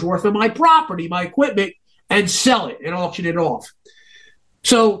 $10,000 worth of my property, my equipment, and sell it and auction it off.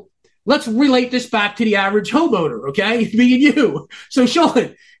 So let's relate this back to the average homeowner, okay? Me and you. So,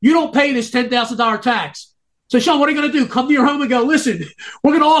 Sean, you don't pay this $10,000 tax. So, Sean, what are you going to do? Come to your home and go, listen,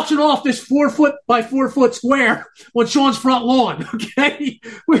 we're going to auction off this 4 foot by 4 foot square on Sean's front lawn, okay?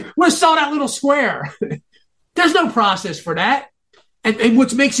 We're going to sell that little square. There's no process for that. And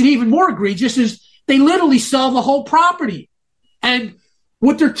what makes it even more egregious is they literally sell the whole property. And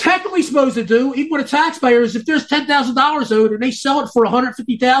what they're technically supposed to do, even with a taxpayer, is if there's $10,000 owed and they sell it for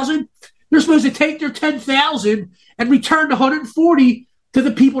 $150,000, they're supposed to take their $10,000 and return the $140,000 to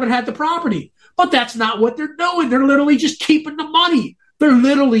the people that had the property. But that's not what they're doing. They're literally just keeping the money. They're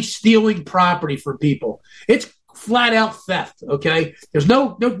literally stealing property from people. It's flat out theft, okay? There's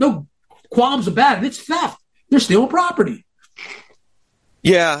no qualms about it. It's theft. They're stealing property.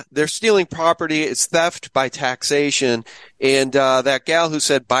 Yeah, they're stealing property. It's theft by taxation. And that gal who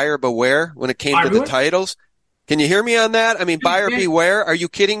said buyer beware when it came to the titles, can you hear me on that? I mean, buyer beware? Are you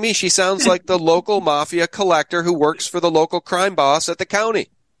kidding me? She sounds like the local mafia collector who works for the local crime boss at the county.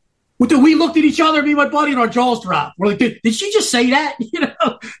 We looked at each other, me and my buddy, and our jaws dropped. We're like, did she just say that? You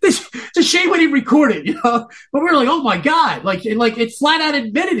know, it's a shame we didn't record it, you know? But we were like, oh, my God. Like it flat out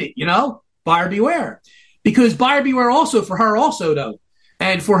admitted it, you know? Buyer beware. Because buyer beware also for her also, though.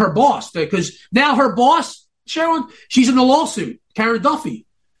 And for her boss, because now her boss, Sharon, she's in the lawsuit, Karen Duffy.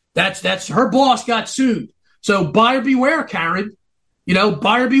 That's her boss got sued. So buyer beware, Karen. You know,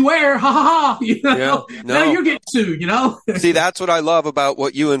 buyer beware, ha ha ha. You know? Yeah, no. Now you're getting sued, you know? See, that's what I love about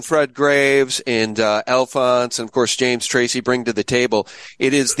what you and Fred Graves and Alphonse and, of course, James Tracy bring to the table.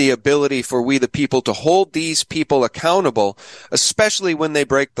 It is the ability for we the people to hold these people accountable, especially when they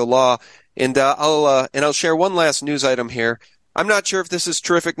break the law. And I'll share one last news item here. I'm not sure if this is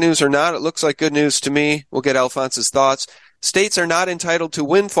terrific news or not. It looks like good news to me. We'll get Alphonse's thoughts. States are not entitled to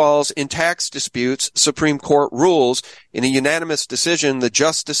windfalls in tax disputes, Supreme Court rules. In a unanimous decision, the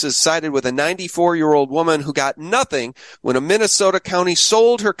justices sided with a 94-year-old woman who got nothing when a Minnesota county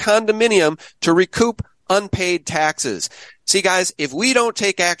sold her condominium to recoup unpaid taxes. See, guys, if we don't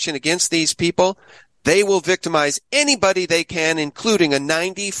take action against these people, they will victimize anybody they can, including a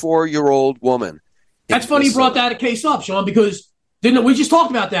 94-year-old woman. That's funny you brought that case up, Sean, because we just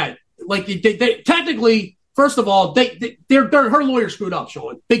talked about that. Like, they technically, first of all, her lawyer screwed up,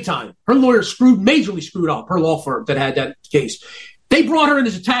 Sean, big time. Her lawyer majorly screwed up, her law firm that had that case. They brought her in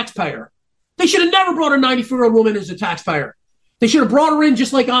as a taxpayer. They should have never brought a 94-year-old woman as a taxpayer. They should have brought her in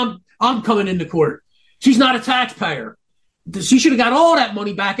just like I'm coming into court. She's not a taxpayer. She should have got all that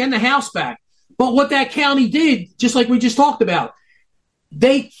money back and the house back. But what that county did, just like we just talked about,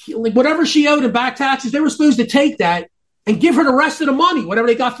 whatever she owed in back taxes, they were supposed to take that and give her the rest of the money, whatever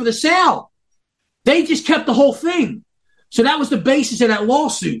they got for the sale. They just kept the whole thing. So that was the basis of that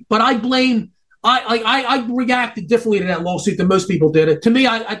lawsuit. But I reacted differently to that lawsuit than most people did. To me,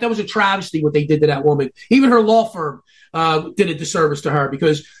 that was a travesty what they did to that woman. Even her law firm did a disservice to her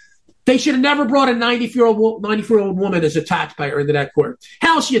because they should have never brought a 94-year-old woman as a taxpayer into that court.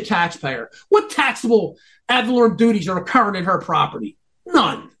 How is she a taxpayer? What taxable ad valorem duties are occurring in her property?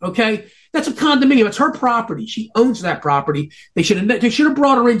 None, okay? That's a condominium. It's her property. She owns that property. They should have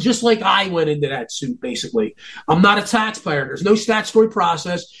brought her in just like I went into that suit, basically. I'm not a taxpayer. There's no statutory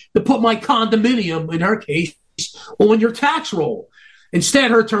process to put my condominium, in her case, on your tax roll.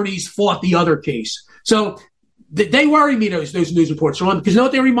 Instead, her attorneys fought the other case. So they worry me, those news reports, Ron, because you know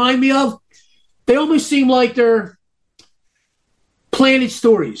what they remind me of? They almost seem like they're planted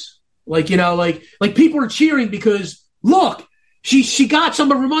stories. Like people are cheering because, look, She got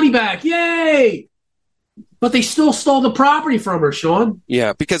some of her money back. Yay! But they still stole the property from her, Sean.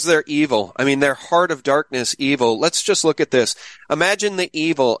 Yeah, because they're evil. I mean, they're heart of darkness evil. Let's just look at this. Imagine the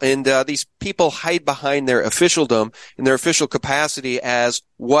evil. And these people hide behind their officialdom and their official capacity as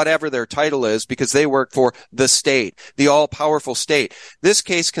whatever their title is because they work for the state, the all-powerful state. This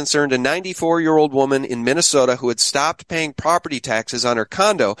case concerned a 94-year-old woman in Minnesota who had stopped paying property taxes on her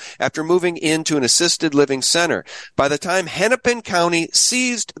condo after moving into an assisted living center. By the time Hennepin County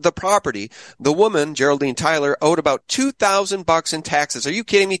seized the property, the woman, Geraldine Tyler, owed about $2,000 in taxes. Are you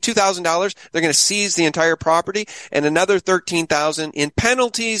kidding me? $2,000? They're going to seize the entire property and another $13,000 in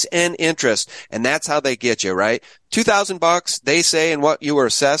penalties and interest. And that's how they get you, right? $2,000, they say, and what you were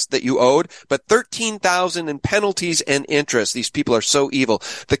assessed that you owed, but $13,000 in penalties and interest. These people are so evil.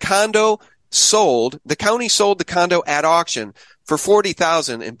 The county sold the condo at auction for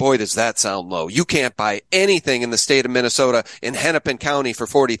 $40,000, and boy, does that sound low. You can't buy anything in the state of Minnesota in Hennepin County for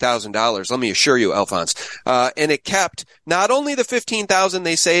 $40,000. Let me assure you, Alphonse. And it kept not only the $15,000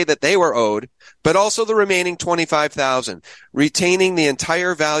 they say that they were owed, but also the remaining $25,000, retaining the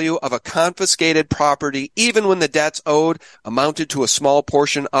entire value of a confiscated property, even when the debts owed amounted to a small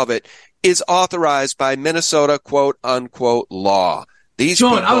portion of it, is authorized by Minnesota quote unquote law. These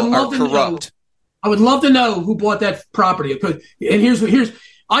people are corrupt. I would love to know who bought that property. And here's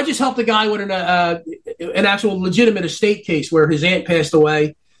I just helped a guy with an actual legitimate estate case where his aunt passed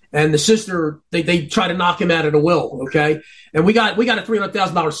away, and the sister they tried to knock him out of the will. Okay, and we got a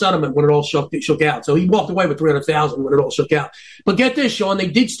 $300,000 settlement when it all shook out. So he walked away with $300,000 when it all shook out. But get this, Sean, they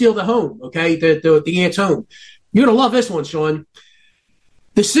did steal the home. Okay, the aunt's home. You're gonna love this one, Sean.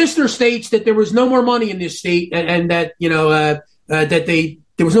 The sister states that there was no more money in this state, and that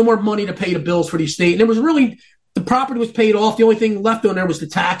there was no more money to pay the bills for the estate. And there was really, the property was paid off. The only thing left on there was the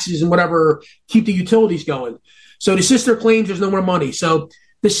taxes and whatever, keep the utilities going. So the sister claims there's no more money. So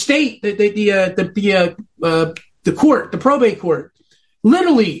the state, the court, the probate court,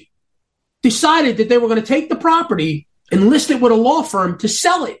 literally decided that they were going to take the property and list it with a law firm to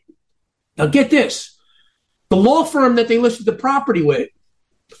sell it. Now get this. The law firm that they listed the property with,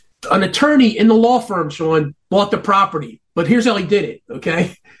 an attorney in the law firm, Sean, bought the property. But here's how he did it,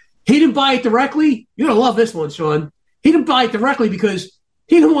 okay? He didn't buy it directly. You're going to love this one, Sean. He didn't buy it directly because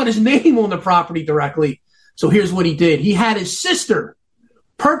he didn't want his name on the property directly. So here's what he did. He had his sister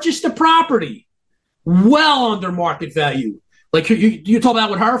purchase the property well under market value. Like you talk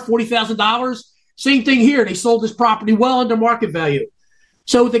about with her, $40,000. Same thing here. They sold this property well under market value.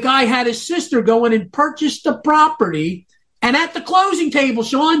 So the guy had his sister go in and purchase the property. And at the closing table,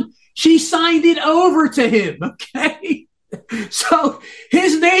 Sean, she signed it over to him, okay? So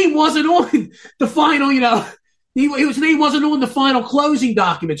his name wasn't on the final, his name wasn't on the final closing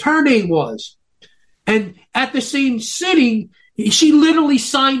documents. Her name was. And at the same sitting, she literally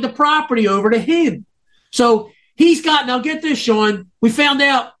signed the property over to him. So he's got, now get this, Sean, we found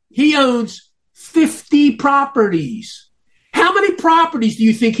out he owns 50 properties. How many properties do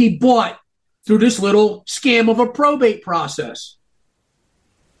you think he bought through this little scam of a probate process?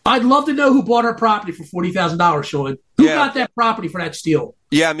 I'd love to know who bought her property for $40,000, Sean. Who got that property for that steal?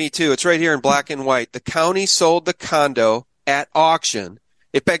 Yeah, me too. It's right here in black and white. The county sold the condo at auction.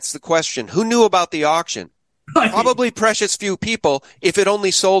 It begs the question, who knew about the auction? Probably precious few people if it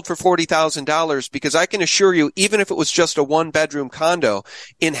only sold for $40,000, because I can assure you, even if it was just a one-bedroom condo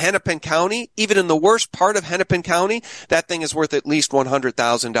in Hennepin County, even in the worst part of Hennepin County, that thing is worth at least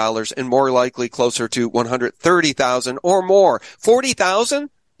 $100,000 and more likely closer to $130,000 or more. $40,000?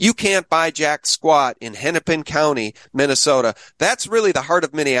 You can't buy jack squat in Hennepin County, Minnesota. That's really the heart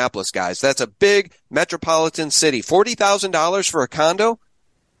of Minneapolis, guys. That's a big metropolitan city. $40,000 for a condo?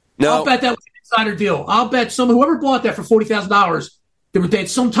 No. I'll bet that was an insider deal. I'll bet whoever bought that for $40,000, they had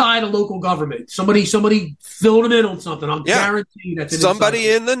some tie to local government. Somebody filled them in on something. I'm guaranteed that's somebody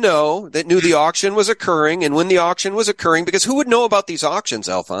in the know that knew the auction was occurring, and when the auction was occurring, because who would know about these auctions,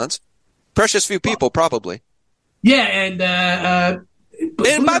 Alphonse? Precious few people, probably. Yeah, and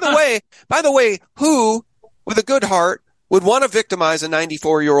by the way, who, with a good heart, would want to victimize a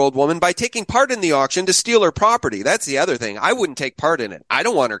 94-year-old woman by taking part in the auction to steal her property? That's the other thing. I wouldn't take part in it. I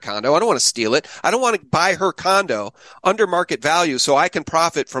don't want her condo. I don't want to steal it. I don't want to buy her condo under market value so I can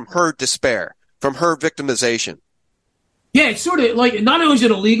profit from her despair, from her victimization. Yeah, it's sort of like, not only is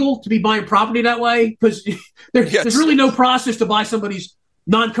it illegal to be buying property that way, because there's really no process to buy somebody's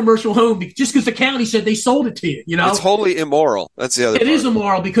non-commercial home just because the county said they sold it to you, It's wholly immoral. That's the other part. It is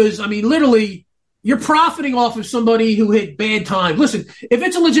immoral because, literally, you're profiting off of somebody who had bad time. Listen, if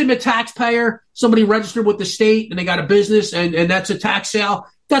it's a legitimate taxpayer, somebody registered with the state and they got a business and that's a tax sale,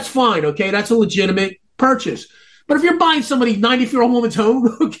 that's fine, okay? That's a legitimate purchase. But if you're buying somebody's 94-year-old woman's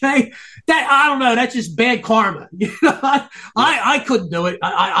home, okay, I don't know, that's just bad karma. I couldn't do it.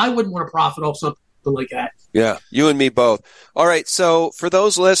 I wouldn't want to profit off something like that. Yeah, you and me both. All right, so for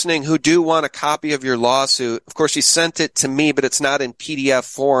those listening who do want a copy of your lawsuit, of course, you sent it to me, but it's not in PDF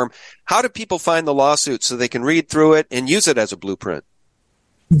form. How do people find the lawsuit so they can read through it and use it as a blueprint?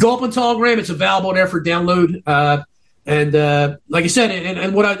 Go up on Telegram. It's available there for download. Like I said,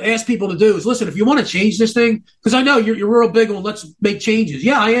 and what I ask people to do is, listen, if you want to change this thing, because I know you're real big on let's make changes.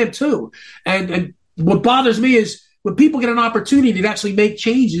 Yeah, I am too. And what bothers me is when people get an opportunity to actually make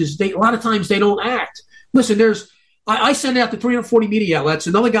changes, a lot of times they don't act. Listen, I send out to 340 media outlets.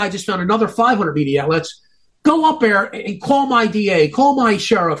 Another guy just found another 500 media outlets. Go up there and call my DA, call my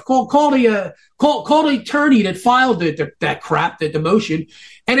sheriff, call the attorney that filed that motion,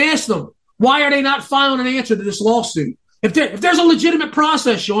 and ask them, why are they not filing an answer to this lawsuit? If there's a legitimate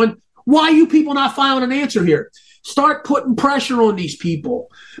process, Sean, why are you people not filing an answer here? Start putting pressure on these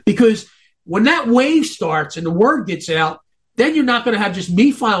people, because when that wave starts and the word gets out, then you're not going to have just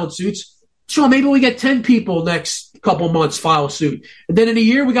me filing suits. Sure, maybe we get 10 people next couple months file a suit. And then in a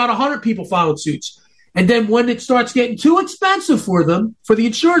year, we got 100 people filing suits. And then when it starts getting too expensive for them, for the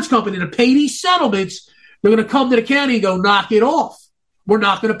insurance company to pay these settlements, they're going to come to the county and go, knock it off. We're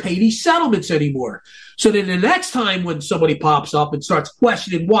not going to pay these settlements anymore. So then the next time when somebody pops up and starts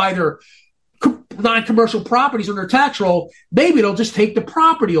questioning why they're non-commercial properties on their tax roll, maybe they'll just take the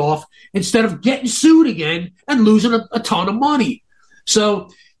property off instead of getting sued again and losing a ton of money. So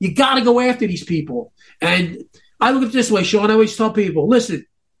you got to go after these people. And I look at it this way, Sean. I always tell people, listen,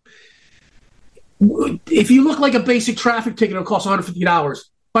 if you look like a basic traffic ticket, it'll cost $150.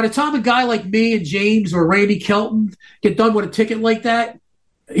 By the time a guy like me and James or Randy Kelton get done with a ticket like that,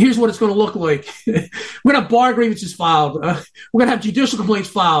 here's what it's going to look like. We're going to have bar grievances filed. We're going to have judicial complaints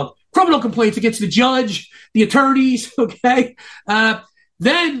filed, criminal complaints against the judge, the attorneys, okay?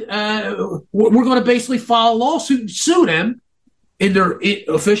 Then we're going to basically file a lawsuit and sue them in their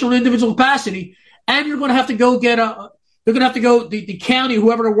official and individual capacity, and you're going to have to go get the county,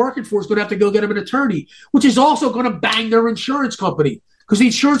 whoever they're working for, is going to have to go get them an attorney, which is also going to bang their insurance company, because the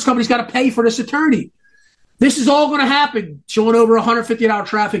insurance company's got to pay for this attorney. This is all going to happen, showing over a $150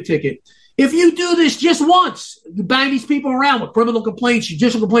 traffic ticket. If you do this just once, you bang these people around with criminal complaints,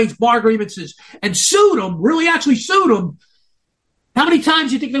 judicial complaints, bar grievances, and sue them, really actually sue them, how many times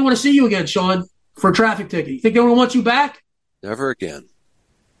do you think they want to see you again, Sean, for a traffic ticket? You think they want to want you back? Never again.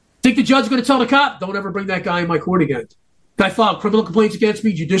 Think the judge's going to tell the cop, don't ever bring that guy in my court again. Guy filed criminal complaints against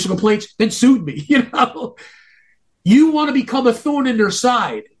me, judicial complaints, then sued me. You want to become a thorn in their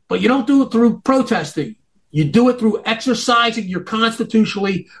side, but you don't do it through protesting. You do it through exercising your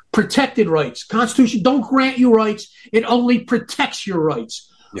constitutionally protected rights. Constitution don't grant you rights. It only protects your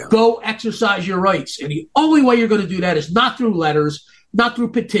rights. Yeah. Go exercise your rights. And the only way you're going to do that is not through letters, not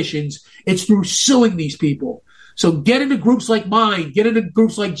through petitions. It's through suing these people. So get into groups like mine, get into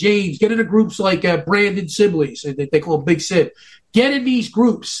groups like James, get into groups like Brandon Sibley's, and they call him Big Sid. Get in these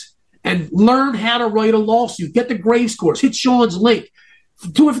groups and learn how to write a lawsuit. Get the Graves course. Hit Sean's link.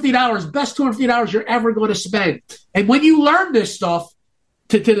 $250, best $250 you're ever going to spend. And when you learn this stuff,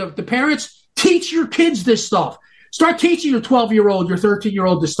 to the parents, teach your kids this stuff. Start teaching your 12-year-old, your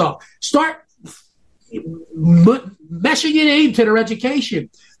 13-year-old this stuff. Start meshing it into their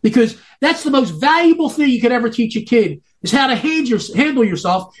education, because that's the most valuable thing you could ever teach a kid, is how to handle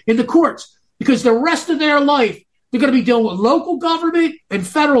yourself in the courts, because the rest of their life, they're going to be dealing with local government and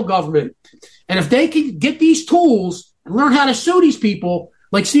federal government. And if they can get these tools and learn how to sue these people,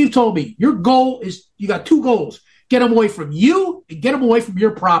 like Steve told me, your goal is, you got two goals: get them away from you and get them away from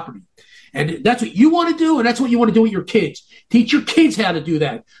your property. And that's what you want to do, and that's what you want to do with your kids. Teach your kids how to do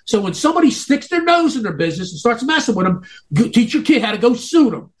that. So when somebody sticks their nose in their business and starts messing with them, teach your kid how to go sue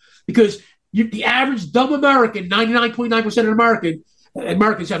them. Because the average dumb American, 99.9% of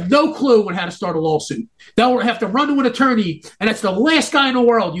Americans have no clue on how to start a lawsuit. They'll have to run to an attorney, and that's the last guy in the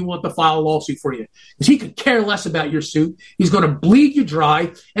world you want to file a lawsuit for you, because he could care less about your suit. He's going to bleed you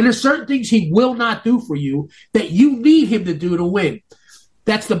dry, and there's certain things he will not do for you that you need him to do to win.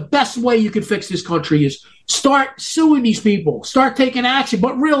 That's the best way you can fix this country, is start suing these people. Start taking action,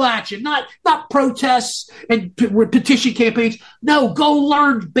 but real action, not protests and petition campaigns. No, go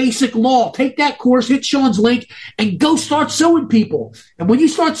learn basic law. Take that course, hit Sean's link, and go start suing people. And when you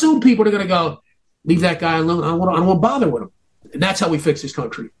start suing people, they're going to go, leave that guy alone. I don't want to bother with him. And that's how we fix this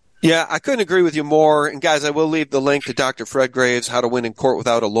country. Yeah, I couldn't agree with you more. And guys, I will leave the link to Dr. Fred Graves, How to Win in Court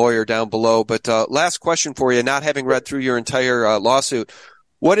Without a Lawyer, down below. But last question for you, not having read through your entire lawsuit,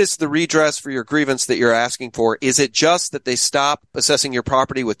 what is the redress for your grievance that you're asking for? Is it just that they stop assessing your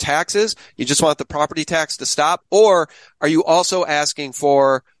property with taxes? You just want the property tax to stop? Or are you also asking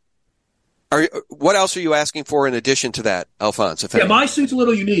for What else are you asking for in addition to that, Alphonse? Yeah, my suit's a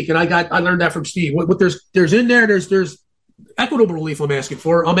little unique, and I learned that from Steve. What there's in there, there's equitable relief I'm asking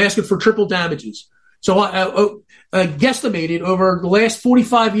for. I'm asking for triple damages. So I guesstimated over the last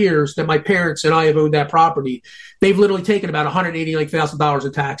 45 years that my parents and I have owned that property, they've literally taken about $189,000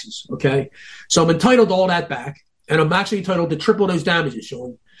 in taxes, okay? So I'm entitled to all that back, and I'm actually entitled to triple those damages,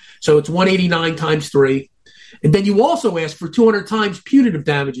 Sean. So it's 189 times 3. And then you also ask for 200 times punitive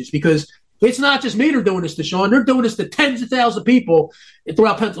damages, because it's not just me they're doing this to, Sean. They're doing this to tens of thousands of people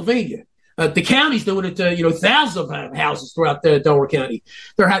throughout Pennsylvania. The county's doing it to thousands of houses throughout Delaware County.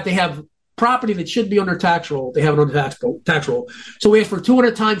 They have property that should be under tax roll. They have it under tax roll. So we ask for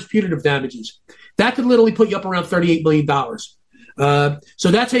 200 times punitive damages. That could literally put you up around $38 million.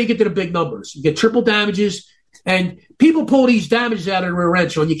 So that's how you get to the big numbers. You get triple damages, and people pull these damages out of the rear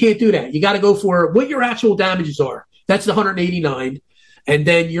end, Sean. You can't do that. You got to go for what your actual damages are. That's the 189. And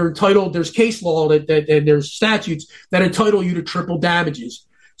then you're entitled, there's case law and there's statutes that entitle you to triple damages.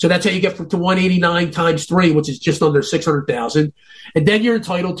 So that's how you get to 189 times 3, which is just under 600,000. And then you're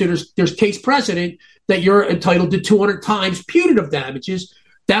entitled to, there's case precedent that you're entitled to 200 times punitive damages.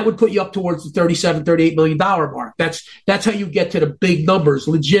 That would put you up towards the $38 million mark. That's how you get to the big numbers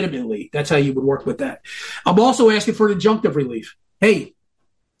legitimately. That's how you would work with that. I'm also asking for an injunctive relief. Hey,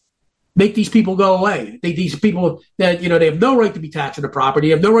 make these people go away. These people that, they have no right to be taxing the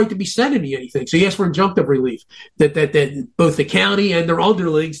property, have no right to be sending me anything. So you ask for injunctive relief that both the county and their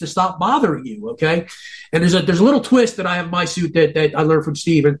underlings to stop bothering you, okay? And there's a little twist that I have in my suit that I learned from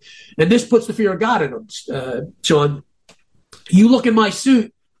Steve, and this puts the fear of God in them, Sean. You look in my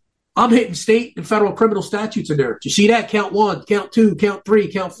suit, I'm hitting state and federal criminal statutes in there. Do you see that? Count 1, count 2, count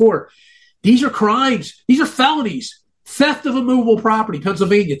 3, count 4. These are crimes. These are felonies. Theft of immovable property,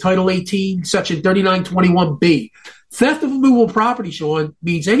 Pennsylvania, Title 18, Section 3921B. Theft of immovable property, Sean,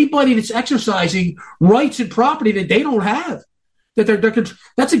 means anybody that's exercising rights and property that they don't have.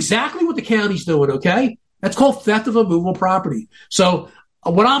 That's exactly what the county's doing, okay? That's called theft of immovable property. So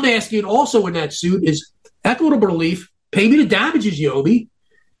what I'm asking also in that suit is equitable relief, pay me the damages you owe me,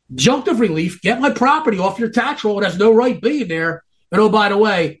 injunctive relief, get my property off your tax roll. It has no right being there. And oh, by the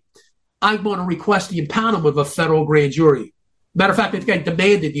way, I want to request the impanelment of a federal grand jury. Matter of fact, I think I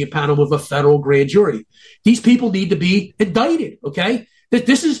demanded the impanelment of a federal grand jury. These people need to be indicted, okay?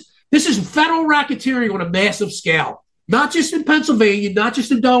 This is federal racketeering on a massive scale. Not just in Pennsylvania, not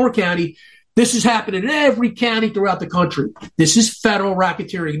just in Delaware County. This is happening in every county throughout the country. This is federal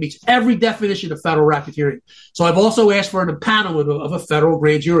racketeering. It meets every definition of federal racketeering. So I've also asked for an impanelment of a federal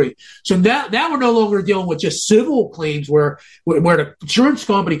grand jury. So now we're no longer dealing with just civil claims where the insurance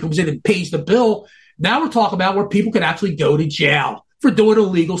company comes in and pays the bill. Now we're talking about where people could actually go to jail for doing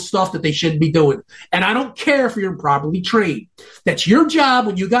illegal stuff that they shouldn't be doing. And I don't care if you're improperly trained. That's your job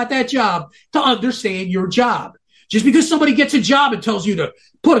when you got that job to understand your job. Just because somebody gets a job and tells you to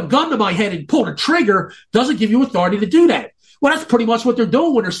put a gun to my head and pull the trigger doesn't give you authority to do that. Well, that's pretty much what they're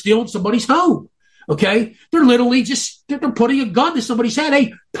doing when they're stealing somebody's home. Okay? They're literally they're putting a gun to somebody's head.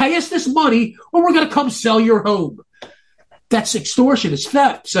 Hey, pay us this money or we're going to come sell your home. That's extortion. It's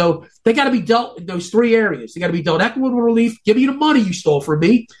theft. So they got to be dealt in those 3 areas. They got to be dealt equitable relief, give me the money you stole from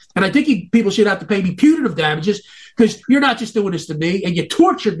me. And I think people should have to pay me punitive damages because you're not just doing this to me and you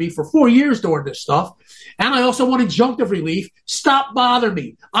tortured me for 4 years doing this stuff. And I also want injunctive relief. Stop bothering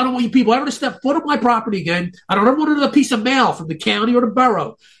me. I don't want you people ever to step foot on my property again. I don't ever want another piece of mail from the county or the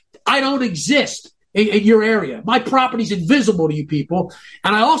borough. I don't exist in your area. My property's invisible to you people.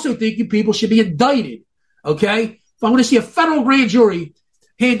 And I also think you people should be indicted. Okay? If I want to see a federal grand jury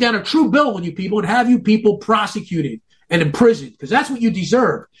hand down a true bill on you people and have you people prosecuted and imprisoned, because that's what you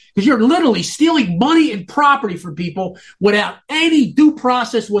deserve. Because you're literally stealing money and property from people without any due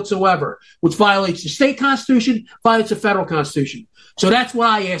process whatsoever, which violates the state constitution, violates the federal constitution. So that's what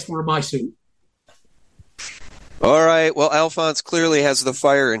I asked for in my suit. All right. Well, Alphonse clearly has the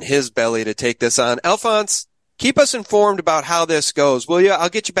fire in his belly to take this on. Alphonse, keep us informed about how this goes, will you? I'll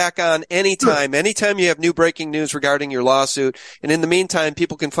get you back on anytime. Anytime you have new breaking news regarding your lawsuit. And in the meantime,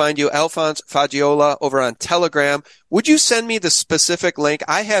 people can find you, Alphonse Faggiolo, over on Telegram. Would you send me the specific link?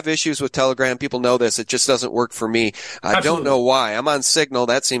 I have issues with Telegram. People know this. It just doesn't work for me. I don't know why. I'm on Signal.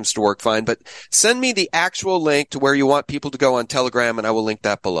 That seems to work fine. But send me the actual link to where you want people to go on Telegram, and I will link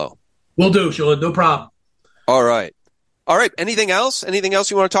that below. Will do, Sean. No problem. All right. All right. Anything else? Anything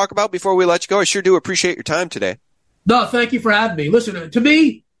else you want to talk about before we let you go? I sure do appreciate your time today. No, thank you for having me. Listen, to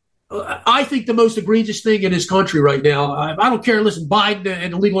me, I think the most egregious thing in this country right now, I don't care. Listen, Biden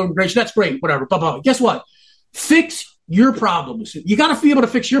and illegal immigration, that's great, whatever. But guess what? Fix your problems. You got to be able to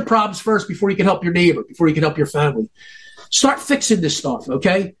fix your problems first before you can help your neighbor, before you can help your family. Start fixing this stuff,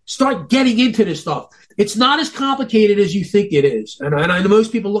 okay? Start getting into this stuff. It's not as complicated as you think it is. And I know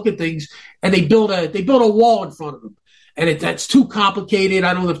most people look at things and they build a wall in front of them. And that's too complicated.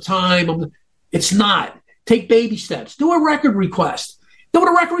 I don't have time. It's not. Take baby steps. Do a record request. You know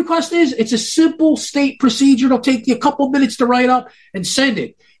what a record request is? It's a simple state procedure. It'll take you a couple minutes to write up and send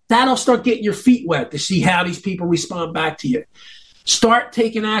it. That'll start getting your feet wet to see how these people respond back to you. Start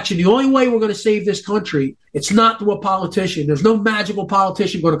taking action. The only way we're going to save this country, it's not through a politician. There's no magical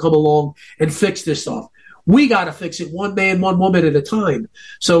politician going to come along and fix this stuff. We got to fix it one man, one woman at a time.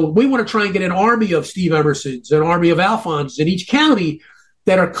 So we want to try and get an army of Steve Emersons, an army of Alphonses in each county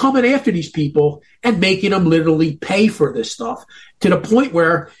that are coming after these people and making them literally pay for this stuff to the point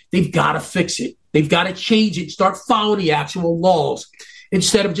where they've got to fix it. They've got to change it, start following the actual laws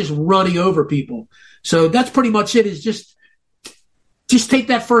instead of just running over people. So that's pretty much it, is just take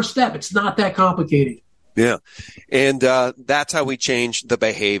that first step. It's not that complicated. Yeah. And that's how we change the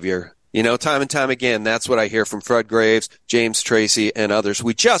behavior. You know, time and time again, that's what I hear from Fred Graves, James Tracy, and others.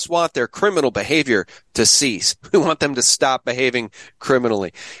 We just want their criminal behavior to cease. We want them to stop behaving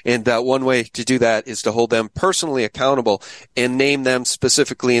criminally. And one way to do that is to hold them personally accountable and name them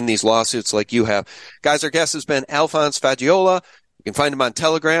specifically in these lawsuits like you have. Guys, our guest has been Alphonse Faggiolo. You can find him on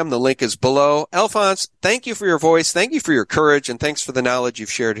Telegram. The link is below. Alphonse, thank you for your voice. Thank you for your courage. And thanks for the knowledge you've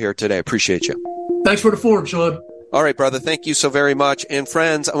shared here today. Appreciate you. Thanks for the forum, Sean. All right, brother. Thank you so very much. And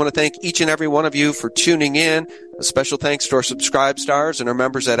friends, I want to thank each and every one of you for tuning in. A special thanks to our subscribe stars and our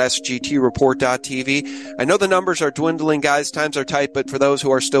members at sgtreport.tv. I know the numbers are dwindling, guys. Times are tight, but for those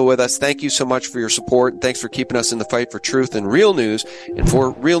who are still with us, thank you so much for your support. And thanks for keeping us in the fight for truth and real news. And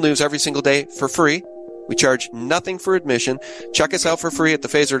for real news every single day for free. We charge nothing for admission. Check us out for free at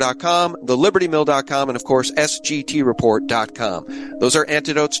thephaser.com, thelibertymill.com, and of course, sgtreport.com. Those are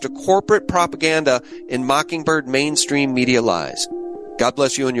antidotes to corporate propaganda and mockingbird mainstream media lies. God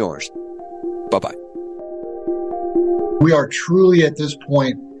bless you and yours. Bye-bye. We are truly at this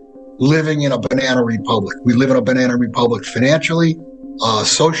point living in a banana republic. We live in a banana republic financially,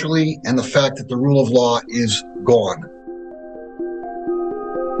 socially, and the fact that the rule of law is gone.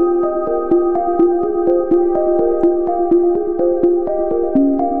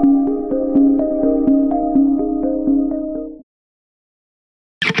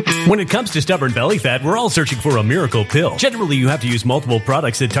 When it comes to stubborn belly fat, we're all searching for a miracle pill. Generally, you have to use multiple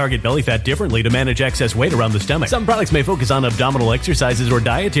products that target belly fat differently to manage excess weight around the stomach. Some products may focus on abdominal exercises or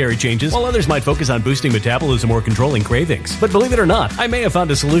dietary changes, while others might focus on boosting metabolism or controlling cravings. But believe it or not, I may have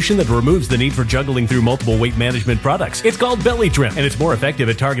found a solution that removes the need for juggling through multiple weight management products. It's called Belly Trim, and it's more effective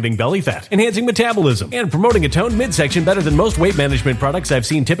at targeting belly fat, enhancing metabolism, and promoting a toned midsection better than most weight management products I've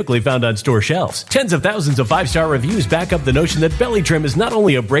seen typically found on store shelves. Tens of thousands of 5-star reviews back up the notion that Belly Trim is not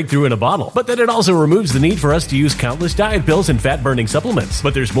only a breakthrough in a bottle, but that it also removes the need for us to use countless diet pills and fat-burning supplements.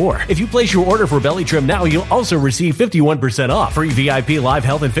 But there's more. If you place your order for Belly Trim now, you'll also receive 51% off, free VIP live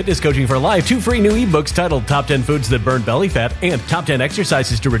health and fitness coaching for life, 2 free new ebooks titled Top 10 Foods That Burn Belly Fat and Top 10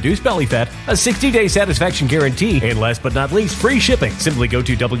 Exercises to Reduce Belly Fat, a 60-day satisfaction guarantee, and last but not least, free shipping. Simply go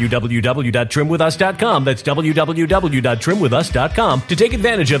to www.trimwithus.com. That's www.trimwithus.com to take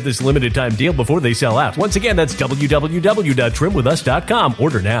advantage of this limited time deal before they sell out. Once again, that's www.trimwithus.com.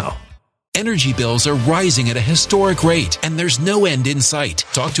 Order now. Energy bills are rising at a historic rate, and there's no end in sight.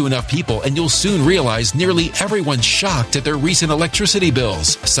 Talk to enough people, and you'll soon realize nearly everyone's shocked at their recent electricity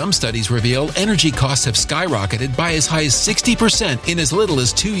bills. Some studies reveal energy costs have skyrocketed by as high as 60% in as little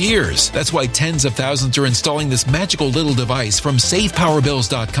as 2 years. That's why tens of thousands are installing this magical little device from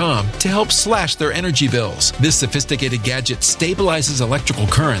SavePowerBills.com to help slash their energy bills. This sophisticated gadget stabilizes electrical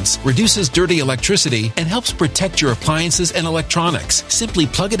currents, reduces dirty electricity, and helps protect your appliances and electronics. Simply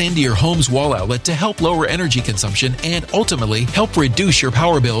plug it into your home's wall outlet to help lower energy consumption and ultimately help reduce your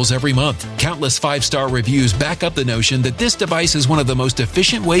power bills every month. Countless 5-star reviews back up the notion that this device is one of the most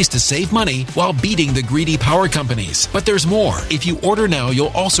efficient ways to save money while beating the greedy power companies. But there's more. If you order now, you'll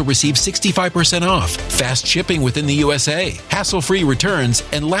also receive 65% off, fast shipping within the USA, hassle-free returns,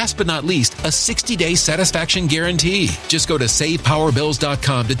 and last but not least, a 60-day satisfaction guarantee. Just go to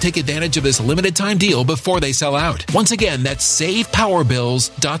SavePowerBills.com to take advantage of this limited time deal before they sell out. Once again, that's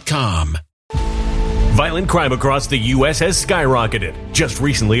SavePowerBills.com. Violent crime across the U.S. has skyrocketed. Just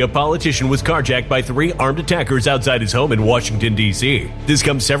recently, a politician was carjacked by 3 armed attackers outside his home in Washington, D.C. This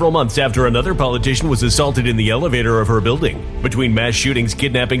comes several months after another politician was assaulted in the elevator of her building. Between mass shootings,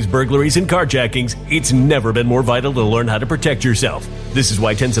 kidnappings, burglaries, and carjackings, it's never been more vital to learn how to protect yourself. This is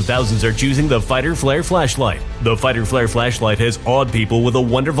why tens of thousands are choosing the Fighter Flare flashlight. The Fighter Flare flashlight has awed people with a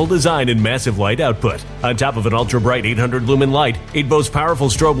wonderful design and massive light output. On top of an ultra-bright 800 lumen light, it boasts powerful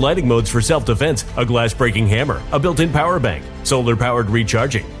strobe lighting modes for self-defense, a glass glass-breaking hammer, a built-in power bank, solar-powered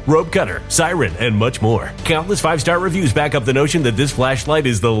recharging, rope cutter, siren, and much more. Countless 5-star reviews back up the notion that this flashlight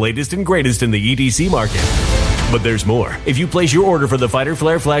is the latest and greatest in the EDC market. But there's more. If you place your order for the Fighter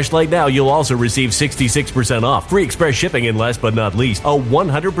Flare flashlight now, you'll also receive 66% off, free express shipping, and last but not least, a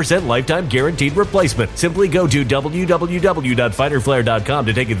 100% lifetime guaranteed replacement. Simply go to www.fighterflare.com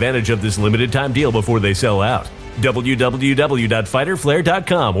to take advantage of this limited time deal before they sell out.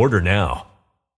 www.fighterflare.com. Order now.